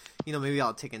on that, you know, maybe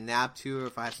I'll take a nap to, or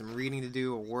if I have some reading to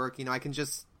do or work, you know, I can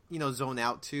just, you know, zone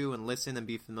out to and listen and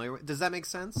be familiar with. Does that make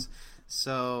sense?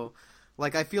 So,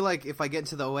 like, I feel like if I get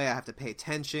into the OA, I have to pay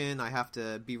attention, I have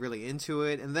to be really into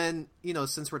it, and then, you know,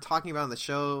 since we're talking about on the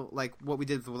show, like what we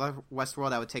did with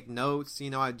Westworld, I would take notes,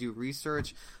 you know, I'd do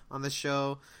research on the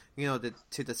show, you know,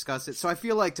 to discuss it. So I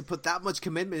feel like to put that much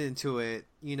commitment into it,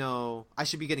 you know, I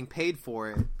should be getting paid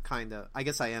for it, kind of. I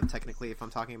guess I am technically if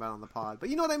I'm talking about it on the pod. But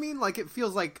you know what I mean? Like, it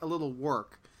feels like a little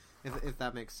work, if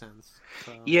that makes sense.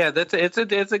 So. Yeah, it's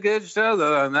a good show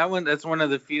though, and that's one of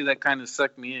the few that kind of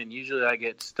sucked me in. Usually I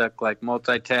get stuck like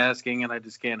multitasking, and I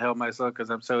just can't help myself because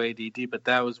I'm so ADD. But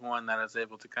that was one that I was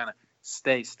able to kind of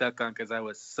stay stuck on because I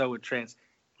was so entranced.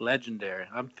 Legendary.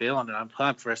 I'm feeling it. I'm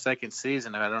pumped for a second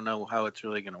season. I don't know how it's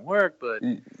really going to work, but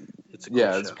it's a good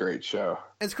show. It's a great show.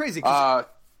 It's crazy.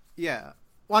 Yeah.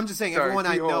 Well, I'm just saying, everyone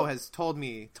I Tehol know has told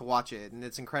me to watch it, and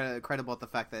it's incredible at the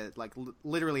fact that, like,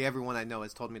 literally everyone I know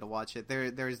has told me to watch it.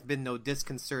 There's been no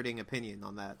disconcerting opinion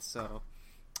on that, so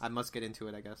I must get into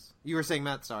it, I guess. You were saying,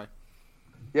 Matt? Sorry.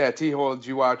 Yeah, Tehol, did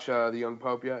you watch The Young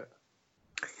Pope yet?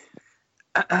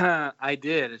 I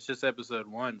did. It's just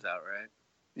episode 1's out, right?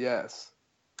 Yes.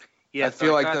 Yeah, I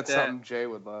feel like that's something Jay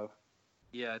would love.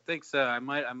 Yeah, I think so. I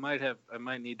might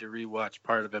need to rewatch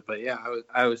part of it, but yeah,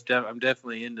 I'm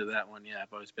definitely into that one. Yeah,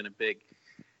 I've always been a big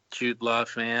Jude Law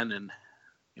fan, and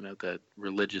you know, the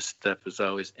religious stuff is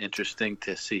always interesting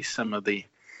to see some of the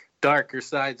darker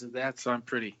sides of that. So I'm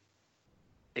pretty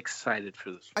excited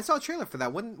for this. I saw a trailer for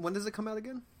that. When does it come out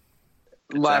again?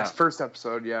 First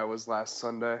episode, yeah, it was last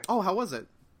Sunday. Oh, how was it?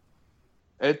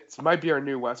 It might be our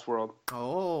new Westworld.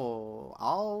 Oh,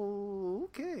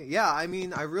 okay. Yeah, I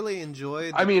mean, I really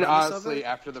enjoyed. Honestly,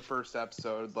 after the first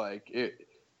episode, like it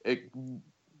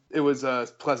was a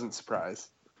pleasant surprise.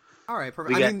 All right,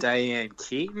 perfect. We got Diane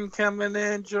Keaton coming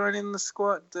in, joining the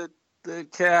squad, the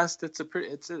cast. It's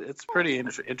pretty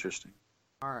interesting.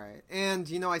 All right, and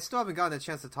you know, I still haven't gotten a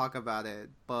chance to talk about it,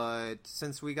 but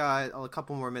since we got a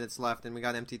couple more minutes left and we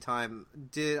got empty time,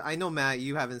 I know, Matt,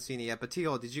 you haven't seen it yet, but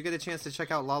Tehol, did you get a chance to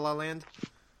check out La La Land?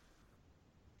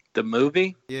 The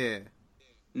movie? Yeah.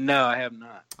 No, I have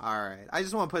not. All right, I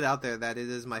just want to put it out there that it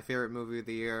is my favorite movie of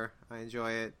the year. I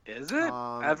enjoy it. Is it?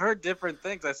 I've heard different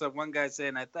things. I saw one guy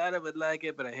saying I thought I would like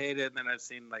it, but I hate it, and then I've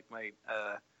seen like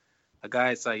a guy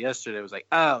I saw yesterday was like,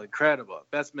 "Oh, incredible,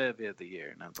 best movie of the year,"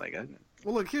 and I was like, "Okay."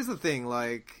 Well, look, here's the thing.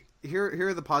 Like, here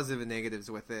are the positive and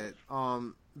negatives with it.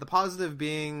 The positive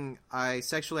being I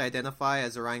sexually identify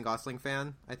as a Ryan Gosling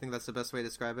fan. I think that's the best way to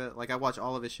describe it. Like, I watch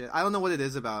all of his shit. I don't know what it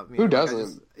is about me. Who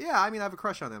doesn't? I mean, I have a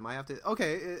crush on him. I have to.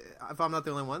 Okay, if I'm not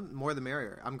the only one, more the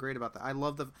merrier. I'm great about that. I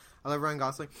love Ryan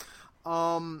Gosling.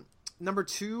 Number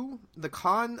 2, the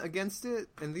con against it,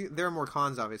 and there are more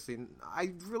cons, obviously.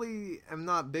 I really am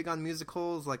not big on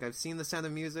musicals. Like, I've seen The Sound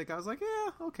of Music. I was like,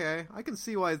 yeah, okay. I can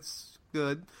see why it's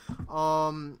good.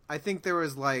 I think there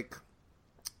was, like,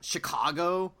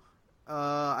 Chicago.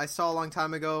 I saw a long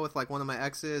time ago with, like, one of my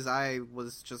exes. I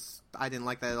didn't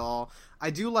like that at all.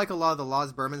 I do like a lot of the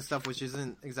Loz Berman stuff, which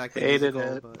isn't exactly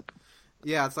musical, but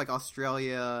yeah, it's like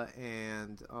Australia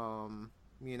and,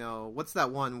 you know, what's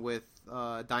that one with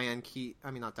Diane Keaton?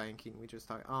 I mean, not Diane Keaton. We just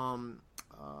talked.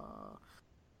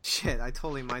 Shit, I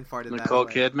totally mind farted. Nicole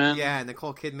Kidman. Yeah,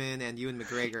 Nicole Kidman and Ewan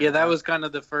McGregor. Yeah, that was kind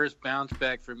of the first bounce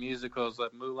back for musicals,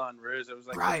 like Moulin Rouge. It was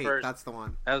like right. The first. That's the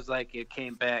one. That was like it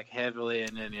came back heavily,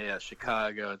 and then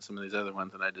Chicago and some of these other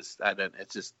ones, and I don't.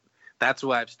 It's just that's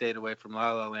why I've stayed away from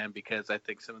La La Land, because I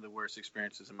think some of the worst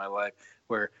experiences in my life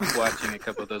were watching a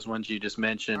couple of those ones you just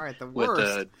mentioned. All right, the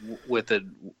worst. with a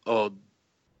old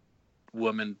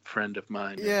woman friend of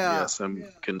mine. Yeah. Yes, I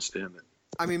couldn't stand it.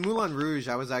 I mean, Moulin Rouge,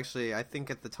 I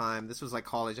think at the time, this was like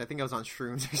college, I think I was on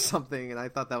shrooms or something, and I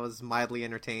thought that was mildly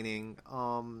entertaining.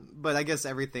 But I guess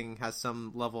everything has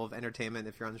some level of entertainment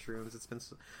if you're on shrooms. It's been...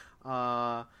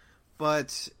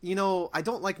 but, you know, I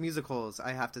don't like musicals,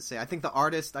 I have to say. I think The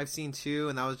Artist I've seen too,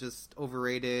 and that was just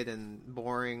overrated and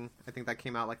boring. I think that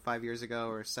came out like 5 years ago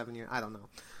or 7 years, I don't know.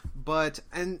 But,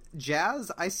 and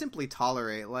jazz, I simply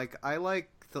tolerate. Like, I like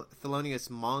Thelonious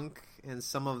Monk and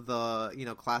some of the, you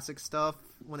know, classic stuff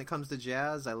when it comes to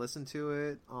jazz. I listen to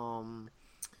it.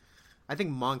 I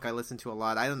think Monk I listen to a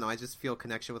lot. I don't know, I just feel a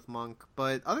connection with Monk.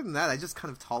 But other than that, I just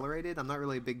kind of tolerate it. I'm not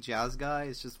really a big jazz guy.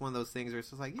 It's just one of those things where it's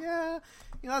just like, yeah,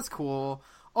 you know, that's cool.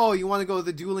 Oh, you want to go to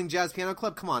the Dueling Jazz Piano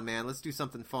Club? Come on, man, let's do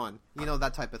something fun. You know,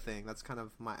 that type of thing. That's kind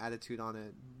of my attitude on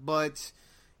it. But,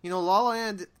 you know, La La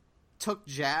Land took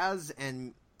jazz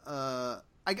and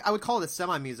I would call it a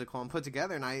semi-musical and put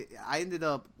together, and I ended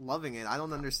up loving it. I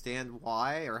don't understand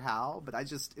why or how, but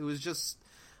it was just,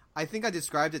 I think I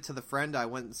described it to the friend I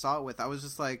went and saw it with. I was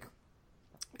just like,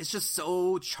 it's just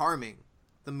so charming,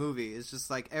 the movie. It's just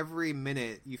like every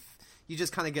minute you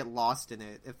just kind of get lost in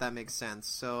it, if that makes sense.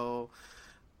 So,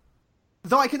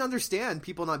 though I can understand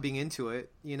people not being into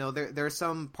it, you know, there are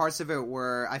some parts of it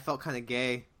where I felt kind of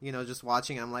gay, you know, just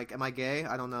watching it. I'm like, am I gay?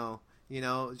 I don't know. You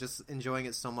know, just enjoying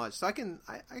it so much. So I can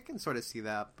sort of see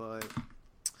that, but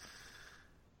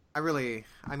I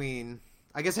mean,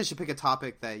 I guess I should pick a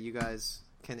topic that you guys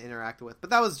can interact with.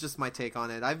 But that was just my take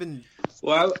on it. I've been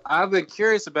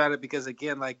curious about it because,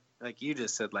 again, like you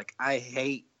just said, like, I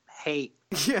hate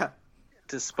yeah,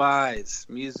 despise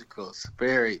musicals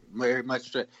very, very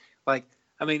much. Like,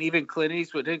 I mean, even Clint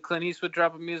Eastwood. Did Clint Eastwood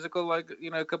drop a musical, like, you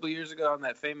know, a couple of years ago on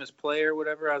that famous Play or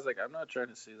whatever? I was like, I'm not trying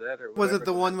to see that. Or whatever. Was it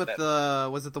the one with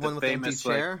the empty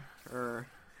chair? Like... Or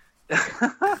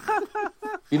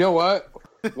you know what?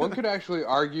 One could actually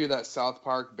argue that South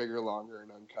Park, Bigger, Longer,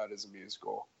 and Uncut is a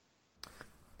musical.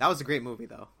 That was a great movie,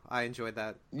 though. I enjoyed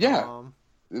that. Yeah.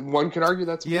 One could argue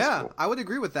that's a musical. Yeah, I would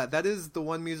agree with that. That is the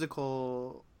one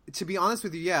musical. To be honest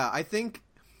with you, yeah, I think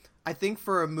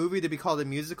for a movie to be called a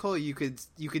musical, you could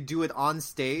do it on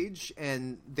stage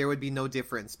and there would be no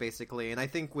difference, basically. And I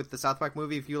think with the South Park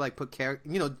movie, if you like put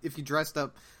if you dressed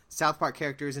up South Park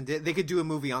characters and they could do a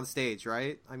movie on stage,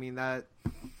 right? I mean that.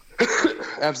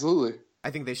 Absolutely.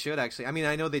 I think they should actually. I mean,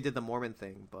 I know they did the Mormon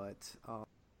thing, but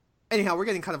anyhow, we're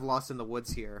getting kind of lost in the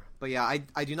woods here. But yeah,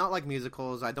 I do not like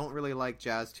musicals. I don't really like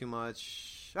jazz too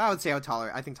much. I would say I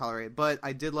think tolerate it. But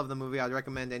I did love the movie. I'd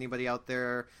recommend anybody out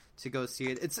there to go see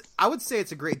it. I would say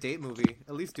it's a great date movie.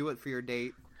 At least do it for your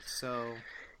date. So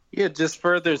yeah, it just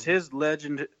furthers his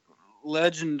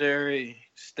legendary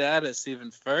status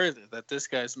even further. That this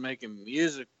guy's making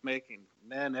music, making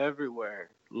men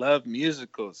everywhere love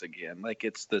musicals again. Like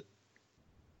it's the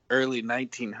early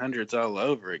 1900s all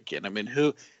over again. I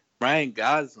mean, Ryan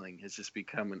Gosling has just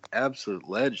become an absolute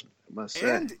legend, I must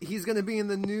say. And he's going to be in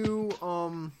the new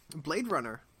Blade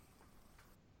Runner.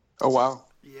 Oh, wow.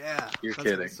 Yeah. You're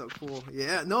kidding. So cool.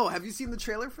 Yeah. No, have you seen the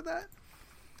trailer for that?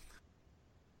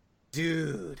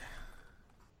 Dude,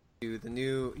 the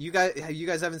new... You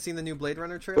guys haven't seen the new Blade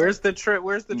Runner trailer? Where's the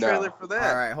trailer for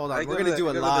that? All right, hold on. We're going to do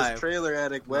it live. This Trailer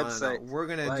Addict website. No. We're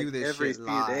going to do this every shit few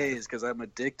live. days because I'm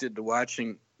addicted to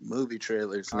watching movie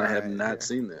trailers, and I have not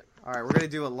seen that. All right, we're going to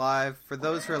do it live. For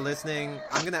those who are listening,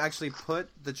 I'm going to actually put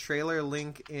the trailer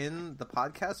link in the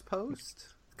podcast post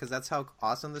because that's how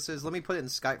awesome this is. Let me put it in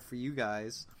Skype for you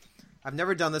guys. I've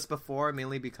never done this before,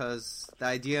 mainly because the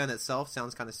idea in itself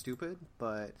sounds kind of stupid,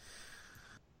 but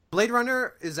Blade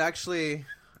Runner is actually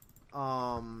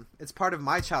it's part of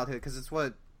my childhood because it's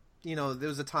what, you know, there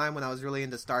was a time when I was really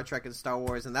into Star Trek and Star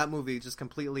Wars, and that movie just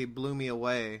completely blew me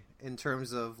away in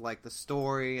terms of, like, the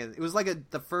story. And it was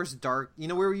like the first dark... You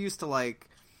know, we were used to, like,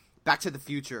 Back to the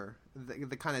Future,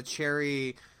 the kind of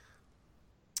cherry-picked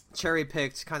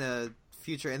kind of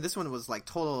future. And this one was, like,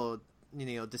 total, you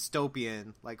know,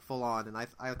 dystopian, like, full-on. And I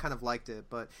kind of liked it.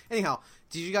 But anyhow,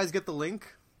 did you guys get the link?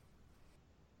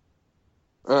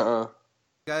 I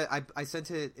sent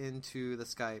it into the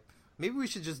Skype. Maybe we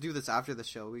should just do this after the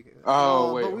show. Wait.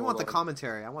 But we want the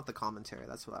commentary. I want the commentary.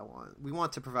 That's what I want. We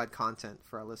want to provide content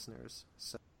for our listeners.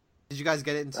 So, did you guys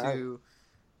get it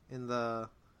in the?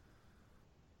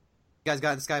 You guys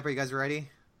got in Skype? Are you guys ready?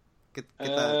 Get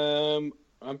that.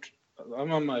 I'm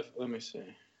on my. Let me see.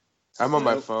 I'm on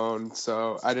my phone,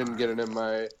 so I didn't get it in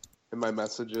my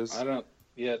messages. I don't.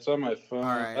 Yeah, it's on my phone.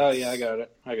 All right. Oh yeah, I got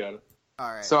it.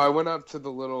 All right. So I went up to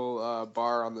the little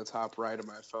bar on the top right of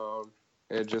my phone.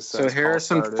 It just says so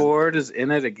Harrison Ford is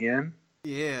in it again?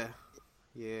 Yeah.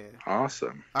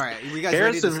 Awesome. All right, you guys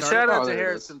ready to start? Shout out to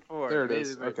Harrison Ford. There it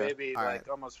is. Okay. Maybe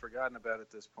almost forgotten about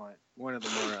at this point. One of the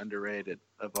more underrated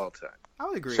of all time. I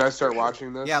would agree. Should I start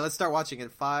watching this? Yeah, let's start watching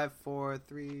it. 5, 4,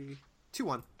 3, 2,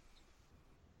 1.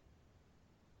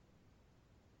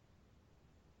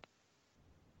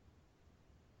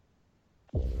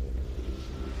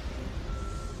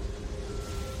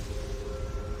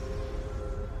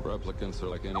 Replicants are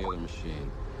like any other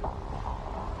machine.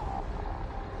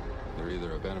 They're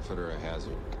either a benefit or a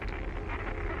hazard.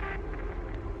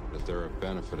 If they're a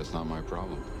benefit, it's not my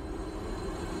problem.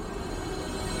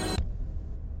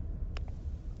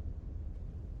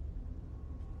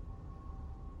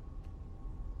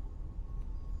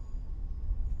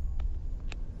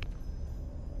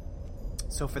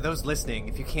 So for those listening,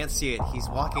 if you can't see it, he's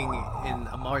walking in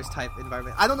a Mars-type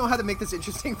environment. I don't know how to make this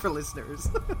interesting for listeners.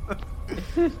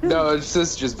 No, it's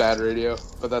just bad radio,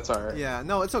 but that's all right. Yeah,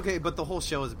 no, it's okay, but the whole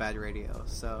show is bad radio,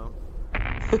 so...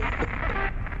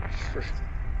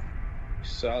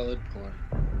 Solid point.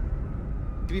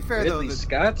 To be fair, Ridley though,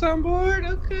 Scott's on board?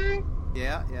 Okay.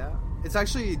 yeah. It's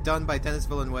actually done by Dennis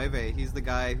Villeneuve. He's the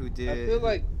guy who did... I feel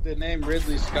like the name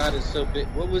Ridley Scott is so big.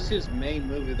 What was his main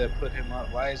movie that put him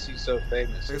on? Why is he so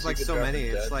famous? There's Is like he so the many.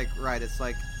 Dead? It's like, right, it's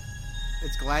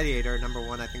Gladiator,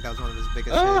 #1. I think that was one of his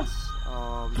biggest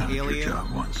Ah! hits.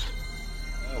 Alien. once.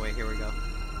 Oh, wait, here we go.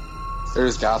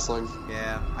 There's Gosling.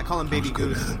 Yeah, I call him Baby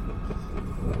Goose.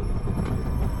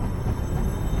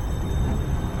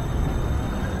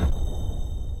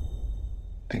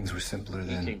 Things were simpler You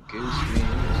then. can goose me.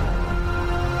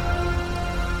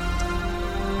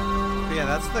 But yeah,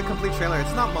 that's the complete trailer.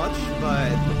 It's not much,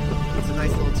 but it's a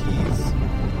nice little tease.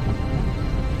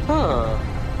 Huh.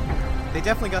 They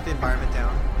definitely got the environment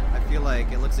down. I feel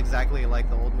like it looks exactly like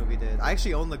the old movie did. I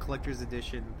actually own the collector's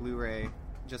edition Blu-ray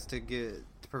just to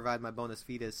provide my bonus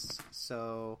fetus.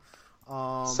 So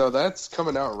that's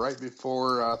coming out right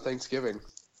before Thanksgiving.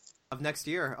 of next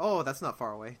year. Oh, that's not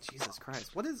far away. Jesus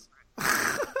Christ. What is...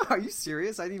 Are you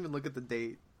serious? I didn't even look at the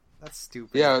date. That's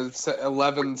stupid. Yeah, it's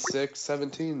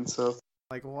 11/6/17. So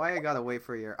Like, why I gotta wait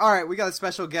for a year? Alright, we got a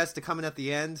special guest to come in at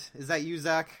the end. Is that you,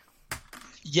 Zach?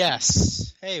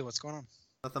 Yes. Hey, what's going on?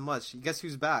 Nothing much. Guess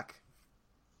who's back?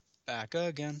 Back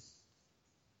again.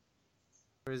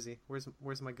 Where is he?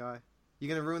 Where's my guy? You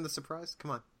gonna ruin the surprise?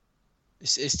 Come on.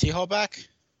 Is Tehol back?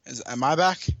 Am I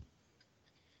back?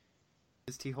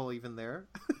 Is Tehol even there?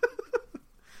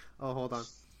 Oh, hold on.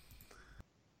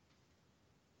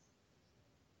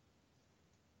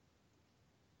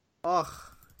 Ugh,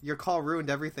 your call ruined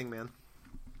everything, man.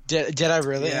 Did I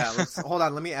really? Yeah, hold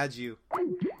on, let me add you. Hey,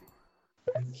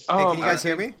 oh, can you guys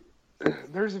hear me?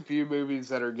 there's a few movies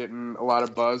that are getting a lot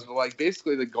of buzz, but like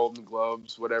basically the Golden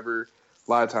Globes, whatever.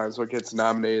 A lot of times, what gets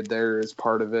nominated there is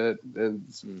part of it.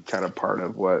 It's kind of part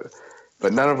of what,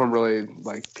 but none of them really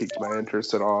like piqued my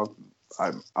interest at all.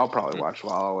 I'll probably watch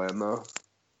La La Land though.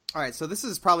 All right, so this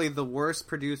is probably the worst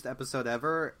produced episode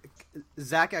ever.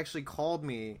 Zach actually called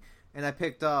me, and I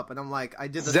picked up, and I'm like, I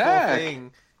did this Zach! whole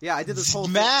thing. Yeah, I did this whole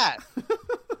Matt! thing.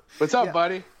 What's up, Yeah.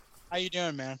 buddy? How you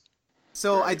doing, man?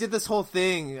 So I did this whole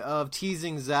thing of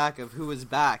teasing Zach of who was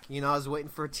back. You know, I was waiting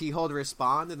for Tehol to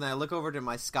respond, and then I look over to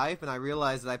my Skype, and I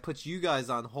realized that I put you guys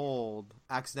on hold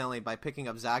accidentally by picking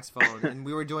up Zach's phone, and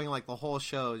we were doing like the whole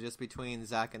show just between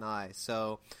Zach and I.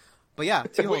 So, but yeah,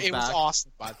 Tehol's It was back.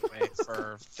 awesome, by the way,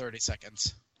 for 30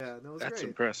 seconds. Yeah, that was That's great.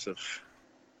 impressive.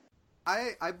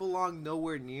 I belong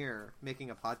nowhere near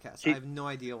making a podcast. I have no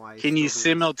idea why. I Can you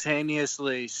still do this.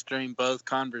 simultaneously stream both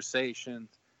conversations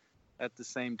at the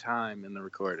same time in the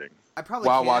recording? I probably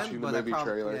While can, watching the but movie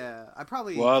trailer? Yeah, I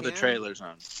probably While can. the trailer's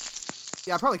on.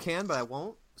 Yeah, I probably can, but I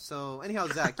won't. So anyhow,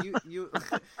 Zach, you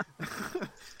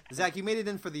Zach, you made it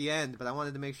in for the end, but I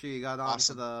wanted to make sure you got on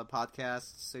Awesome. to the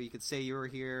podcast so you could say you were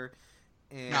here.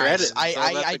 And Credit. Nice. It's all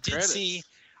about I the did credits. see.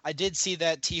 I did see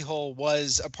that Tehol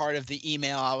was a part of the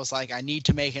email. I was like, I need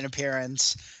to make an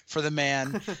appearance for the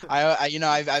man.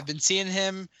 I've been seeing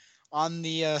him on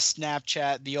the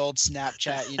Snapchat, the old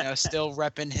Snapchat. Still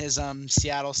repping his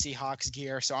Seattle Seahawks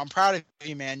gear. So I'm proud of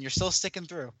you, man. You're still sticking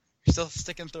through. You're still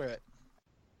sticking through it.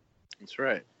 That's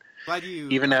right. Glad you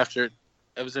Even after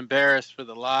I was embarrassed for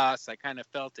the loss, I kind of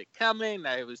felt it coming.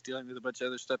 I was dealing with a bunch of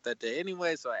other stuff that day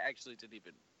anyway, so I actually didn't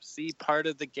even see part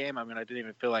of the game. I mean, I didn't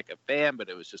even feel like a fan, but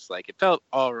it was just like it felt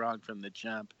all wrong from the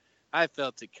jump. I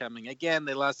felt it coming. Again,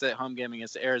 they lost that home game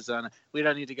against Arizona. We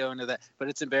don't need to go into that, but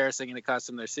it's embarrassing and it cost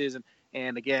them their season.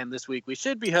 And again, this week we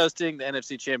should be hosting the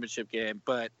NFC Championship game,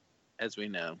 but as we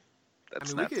know,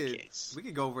 that's not the case. we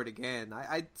could go over it again.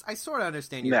 I sort of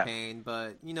understand your No. pain,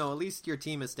 but at least your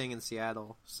team is staying in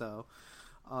Seattle. So,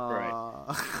 Right.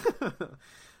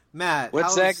 Matt, What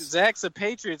how's- Zach's a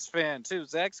Patriots fan too.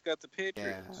 Zach's got the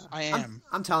Patriots. Yeah. I am.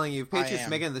 I'm telling you, if Patriots am.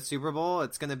 make it in the Super Bowl,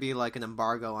 it's going to be like an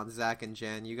embargo on Zach and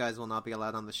Jen. You guys will not be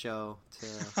allowed on the show.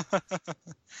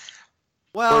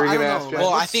 Well, What were you I gonna don't ask, know. Jen? Well,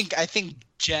 I what's- think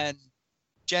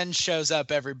Jen shows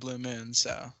up every blue moon.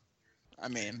 So, I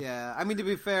mean, Yeah, I mean, to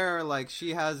be fair, like,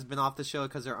 she has been off the show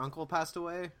because her uncle passed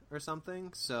away or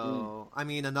something. So, I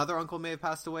mean, another uncle may have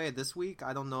passed away this week.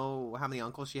 I don't know how many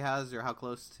uncles she has or how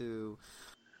close to...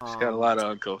 She's got a lot of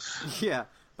uncles. Yeah,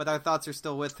 but our thoughts are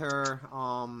still with her.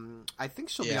 I think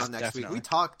she'll be Yeah, on next week. definitely.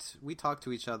 We talked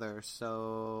to each other,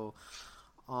 so...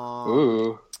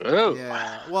 Ooh. Oh,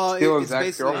 Yeah, well, Stealing it's Zach's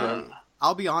basically... girlfriend.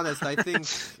 I'll be honest, I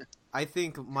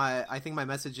think my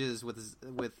messages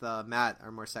with Matt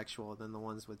are more sexual than the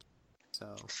ones with...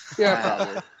 So...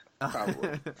 Yeah,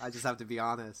 probably. I just have to be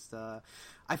honest.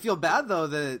 I feel bad though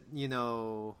that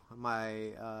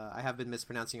I have been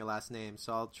mispronouncing your last name,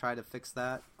 so I'll try to fix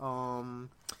that.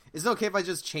 Is it okay if I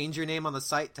just change your name on the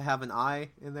site to have an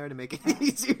I in there to make it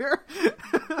easier?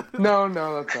 No,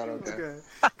 that's not okay. Okay.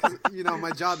 'Cause,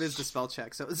 my job is to spell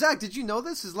check. So, Zach, did you know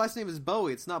this? His last name is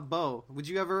Bowie. It's not Bowe. Would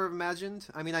you ever have imagined?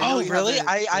 I mean, I know you really? haven't-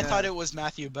 I thought it was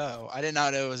Matthew Bowe. I did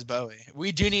not know it was Bowie.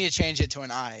 We do need to change it to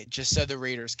an I, just so the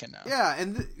readers can know. Yeah,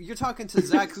 and you're talking to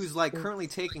Zach, who's like currently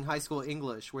taking high school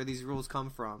English, where these rules come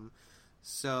from.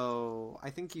 So I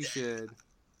think you should.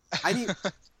 I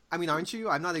mean, aren't you?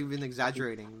 I'm not even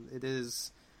exaggerating. It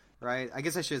is, right? I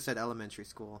guess I should have said elementary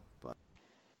school, but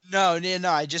No.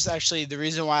 I just actually the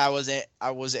reason why I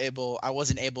wasn't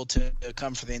able to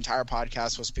come for the entire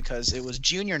podcast was because it was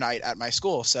junior night at my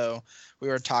school, so we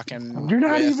were talking. You're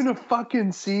not even a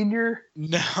fucking senior.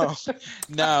 No.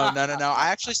 I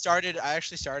actually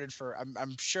started for.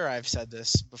 I'm sure I've said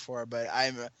this before, but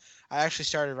I actually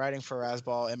started writing for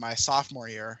Razzball in my sophomore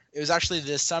year. It was actually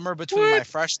this summer between my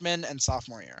freshman and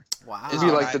sophomore year. wow. It'd be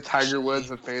like the Tiger Woods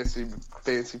of fantasy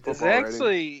football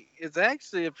writing. It's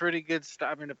actually a pretty good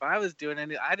start. I mean, if I was doing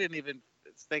any, I didn't even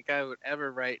think I would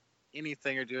ever write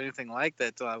anything or do anything like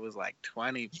that till I was like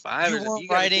 25. You Or weren't if you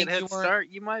got a writing, good head start,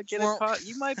 you might get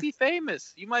you might be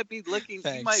famous. You might be looking.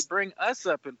 Thanks. You might bring us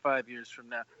up in 5 years from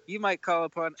now. You might call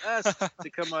upon us to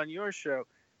come on your show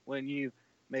when you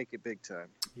make it big time.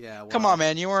 Yeah. Well, Come on,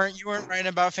 man. You weren't writing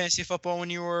about fantasy football when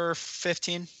you were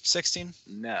 15, 16?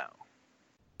 No.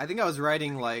 I think I was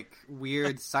writing like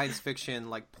weird science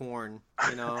fiction, like porn.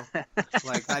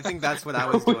 Like I think that's what I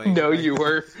was doing. No, you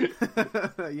were.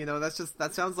 That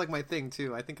sounds like my thing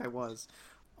too. I think I was.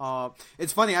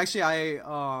 It's funny actually.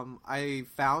 I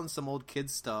found some old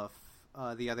kids stuff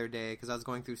the other day because I was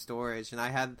going through storage, and I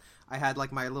had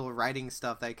like my little writing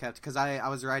stuff that I kept because I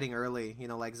was writing early,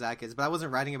 like Zach is, but I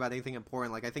wasn't writing about anything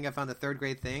important. Like I think I found a third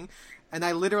grade thing, and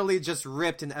I literally just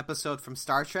ripped an episode from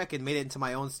Star Trek and made it into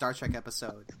my own Star Trek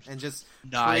episode, and just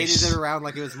created it around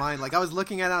like it was mine. Like I was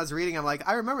looking at it, I was reading, I'm like,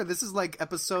 I remember this is like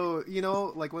episode,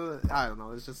 like I don't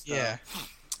know, it's just Yeah.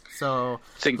 So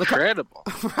It's incredible.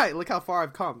 right, look how far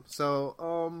I've come. So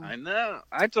I know.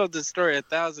 I told this story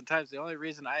 1,000 times. The only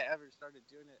reason I ever started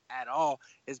doing it at all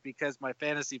is because my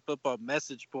fantasy football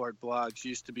message board blogs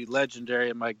used to be legendary.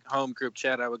 In my home group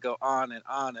chat, I would go on and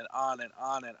on and on and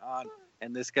on and on.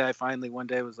 And this guy finally one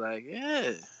day was like,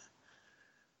 yeah,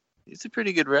 he's a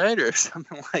pretty good writer or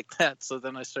something like that. So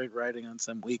then I started writing on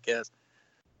some weak-ass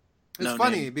it's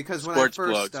funny because when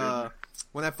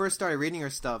I first started reading her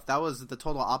stuff, that was the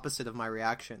total opposite of my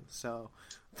reaction. So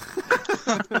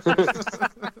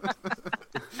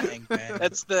Dang, man.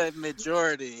 That's the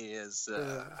majority is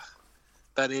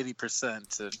about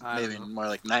 80%, maybe more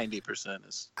like 90%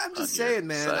 is. I'm just saying,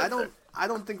 man. I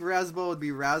don't think Razzball would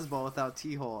be Razzball without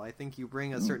Tehol. I think you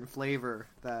bring a certain flavor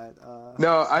that.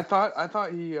 No, I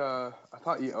thought he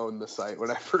owned the site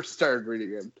when I first started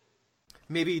reading him.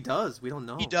 Maybe he does. We don't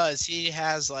know. He does. He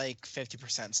has like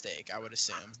 50% stake, I would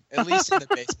assume, at least in the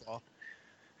baseball.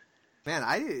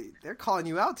 Man, they're calling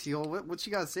you out, Tehol. What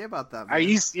you got to say about that, man?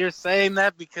 You're saying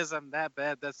that because I'm that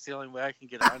bad? That's the only way I can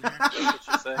get on here. That's what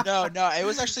you're saying? No. It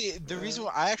was actually the reason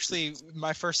why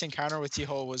my first encounter with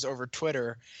Tehol was over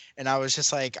Twitter, and I was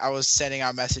just like, I was sending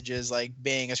out messages like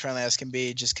being as friendly as can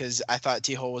be, just because I thought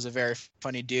Tehol was a very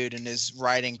funny dude, and his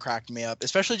writing cracked me up,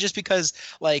 especially just because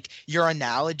like your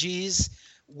analogies.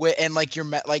 And like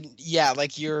your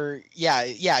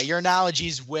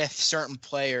analogies with certain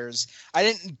players. I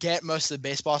didn't get most of the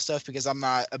baseball stuff because I'm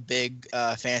not a big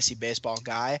fantasy baseball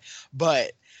guy,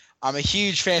 but I'm a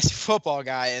huge fantasy football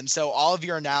guy, and so all of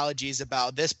your analogies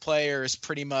about this player is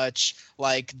pretty much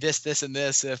like this, and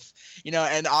this. If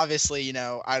and obviously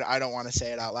I don't want to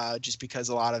say it out loud just because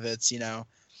a lot of it's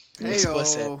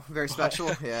explicit. Very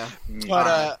special, yeah.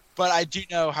 But I do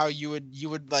know how you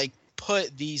would like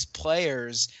put these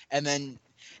players and then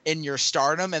in your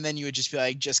stardom, and then you would just be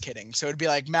like, just kidding. So it'd be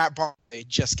like Matt Barkley,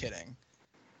 just kidding.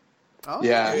 Oh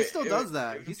yeah, he still does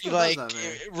that. He still like does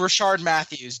that, man. Rashard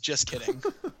Matthews, just kidding.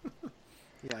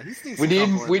 Yeah, he sneaks.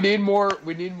 We need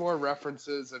more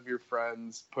references of your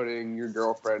friends putting your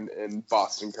girlfriend in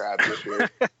Boston crabs this year.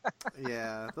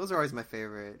 Yeah, those are always my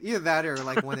favorite. Either that or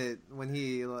like when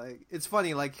he like it's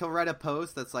funny, like he'll write a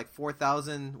post that's like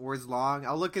 4,000 words long.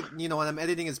 I'll look at when I'm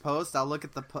editing his post, I'll look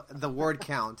at the word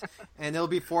count, and it'll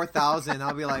be 4,000.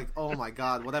 I'll be like, oh my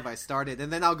god, what have I started?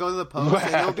 And then I'll go to the post,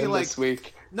 and it'll be like this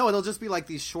week. No, it'll just be like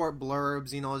these short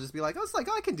blurbs, it'll just be like,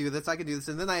 I can do this,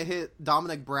 and then I hit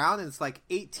Dominic Brown, and it's like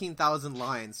 18,000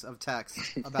 lines of text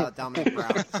about Dominic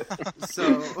Brown.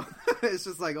 So it's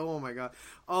just like, oh my god.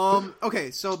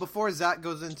 Okay, so before Zach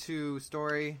goes into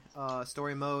story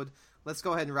mode, let's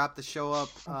go ahead and wrap the show up.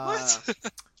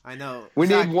 I know. We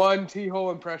Zach- need one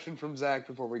Tehol impression from Zach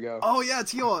before we go. Oh yeah,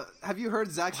 Tehol. Have you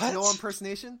heard Zach's What? Tehol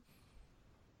impersonation?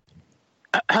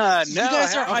 No, You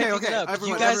guys are Okay, hyping okay, it up. everyone,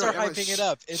 you guys everyone, are hyping it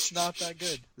up. It's not that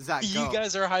good. Zach, You go.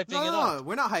 guys are hyping it up. No,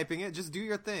 we're not hyping it. Just do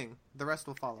your thing. The rest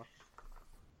will follow.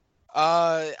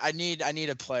 I need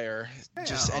a player.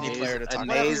 Just Yeah, any oh. player to talk A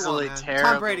about. nasally, Whatever you want, man. terrible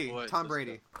Tom Brady. voice. Tom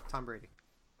Brady. Tom Brady.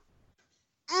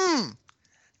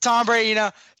 Tom Brady,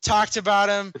 talked about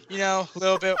him, a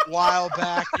little bit while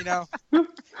back, And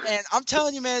I'm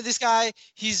telling you, man, this guy,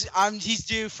 he's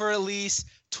due for at least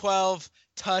 12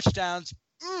 touchdowns.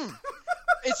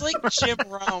 It's like Jim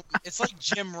Rome. It's like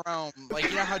Jim Rome. Like,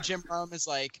 you know how Jim Rome is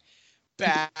like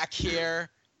back here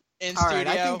in All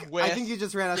studio right, I think you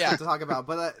just ran out of stuff to talk about,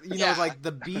 but Yeah. like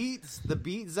the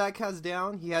beat Zach has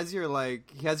down, he has your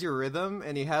rhythm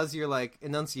and he has your like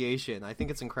enunciation. I think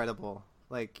it's incredible.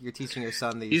 Like you're teaching your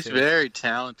son these. He's things. very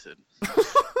talented.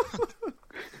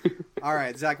 All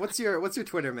right, Zach, what's your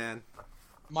Twitter, man?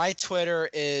 My Twitter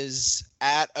is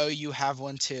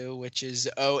 @OUHaveOne2, which is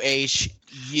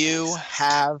OHU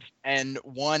have and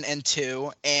 1 and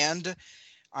 2, and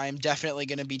I'm definitely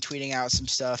going to be tweeting out some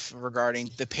stuff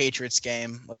regarding the Patriots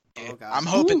game. Oh, God. I'm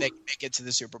hoping they can make it to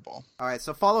the Super Bowl. All right,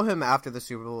 so follow him after the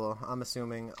Super Bowl. I'm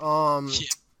assuming.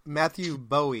 Matthew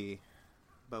Bowie.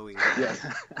 Yeah,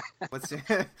 What's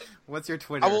your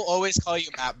Twitter? I will always call you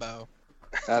Matt Bowe.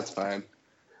 that's fine.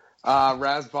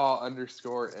 Razzball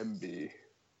 _MB.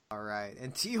 All right,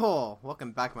 and Tehol,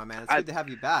 welcome back, my man. It's good to have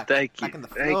you back. Thank you. Back in the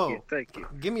flow. Thank you.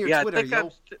 Give me your Yeah, Twitter,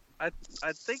 I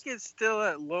think it's still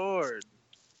at Lord.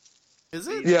 Is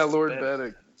it? Yeah, Lord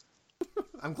Beddict.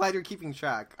 I'm glad you're keeping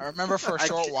track. I remember for a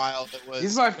short while it was.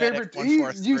 He's my favorite.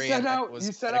 You sent out a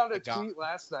Beddict tweet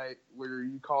last night where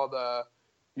you called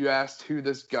you asked who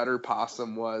this gutter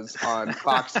possum was on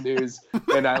Fox News,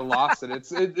 and I lost it.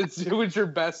 It was your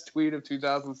best tweet of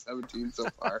 2017 so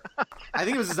far. I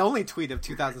think it was his only tweet of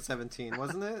 2017,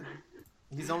 wasn't it?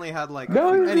 He's only had like.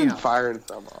 No, he's been anyhow. firing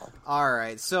some off. All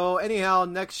right. So anyhow,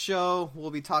 next show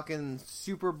we'll be talking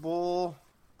Super Bowl.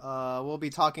 We'll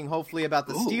be talking hopefully about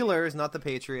the Steelers, not the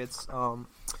Patriots.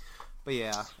 But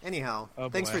yeah. Anyhow,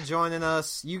 thanks for joining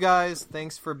us, you guys.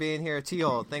 Thanks for being here,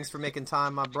 Tehol. Thanks for making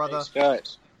time, my brother. Thanks,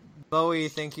 guys. Bowie,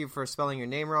 thank you for spelling your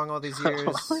name wrong all these years.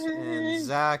 And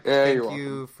Zach, Yeah, thank you're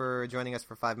you for joining us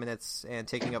for 5 minutes and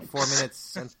taking up 4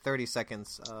 minutes and 30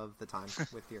 seconds of the time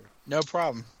with your No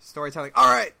problem. storytelling. All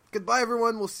right. Goodbye,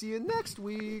 everyone. We'll see you next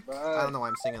week. Bye. I don't know why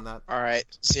I'm singing that. All right.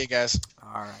 See you guys.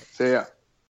 All right. See ya.